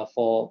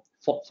for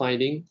fault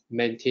finding,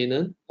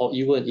 maintenance, or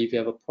even if you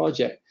have a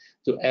project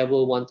to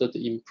ever wanted to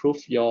improve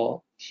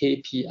your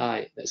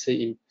KPI, let's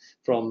say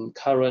from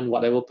current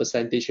whatever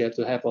percentage, you have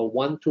to have a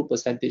 1-2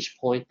 percentage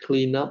point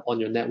cleanup on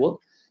your network,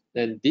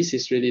 then this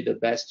is really the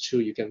best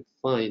tool you can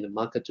find in the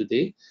market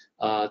today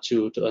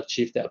to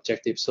achieve that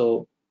objective.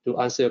 So to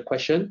answer your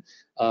question,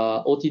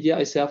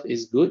 OTDR itself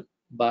is good,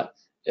 but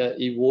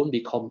it won't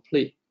be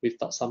complete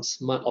without some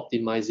smart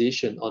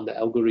optimization on the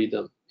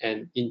algorithm,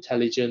 and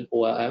intelligent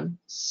ORM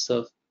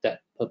serve that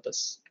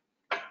purpose.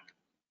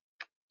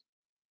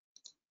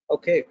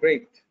 Okay,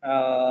 great.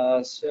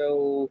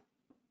 So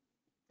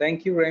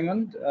thank you,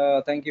 Raymond.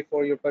 Thank you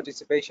for your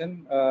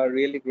participation.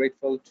 Really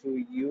grateful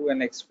to you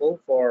and EXFO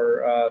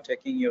for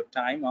taking your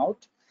time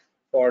out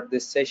for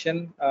this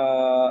session.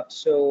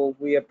 So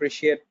we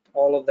appreciate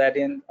all of that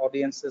in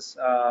audiences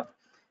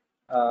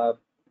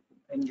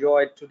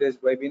enjoyed today's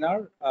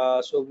webinar.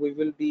 So we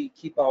will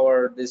keep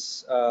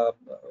this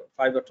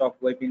FIBERTalk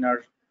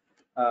webinar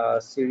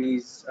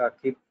series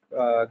keep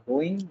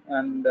going,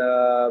 and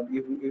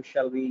you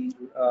shall be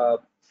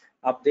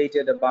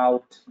updated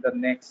about the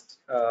next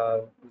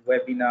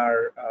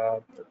webinar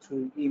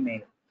through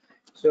email.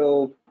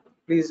 So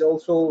please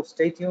also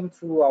stay tuned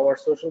through our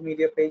social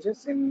media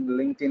pages in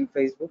LinkedIn,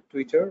 Facebook,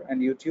 Twitter,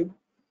 and YouTube.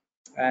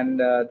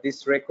 And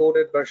this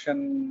recorded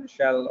version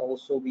shall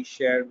also be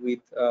shared with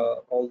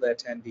all the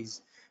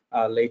attendees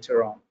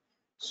later on.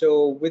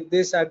 So with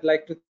this, I'd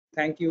like to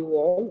thank you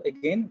all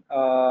again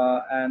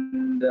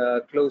and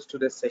close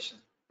today's session.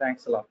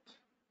 Thanks a lot.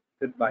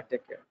 Goodbye.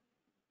 Take care.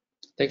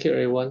 Thank you,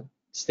 everyone.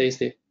 Stay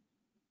safe.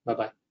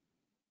 Bye-bye.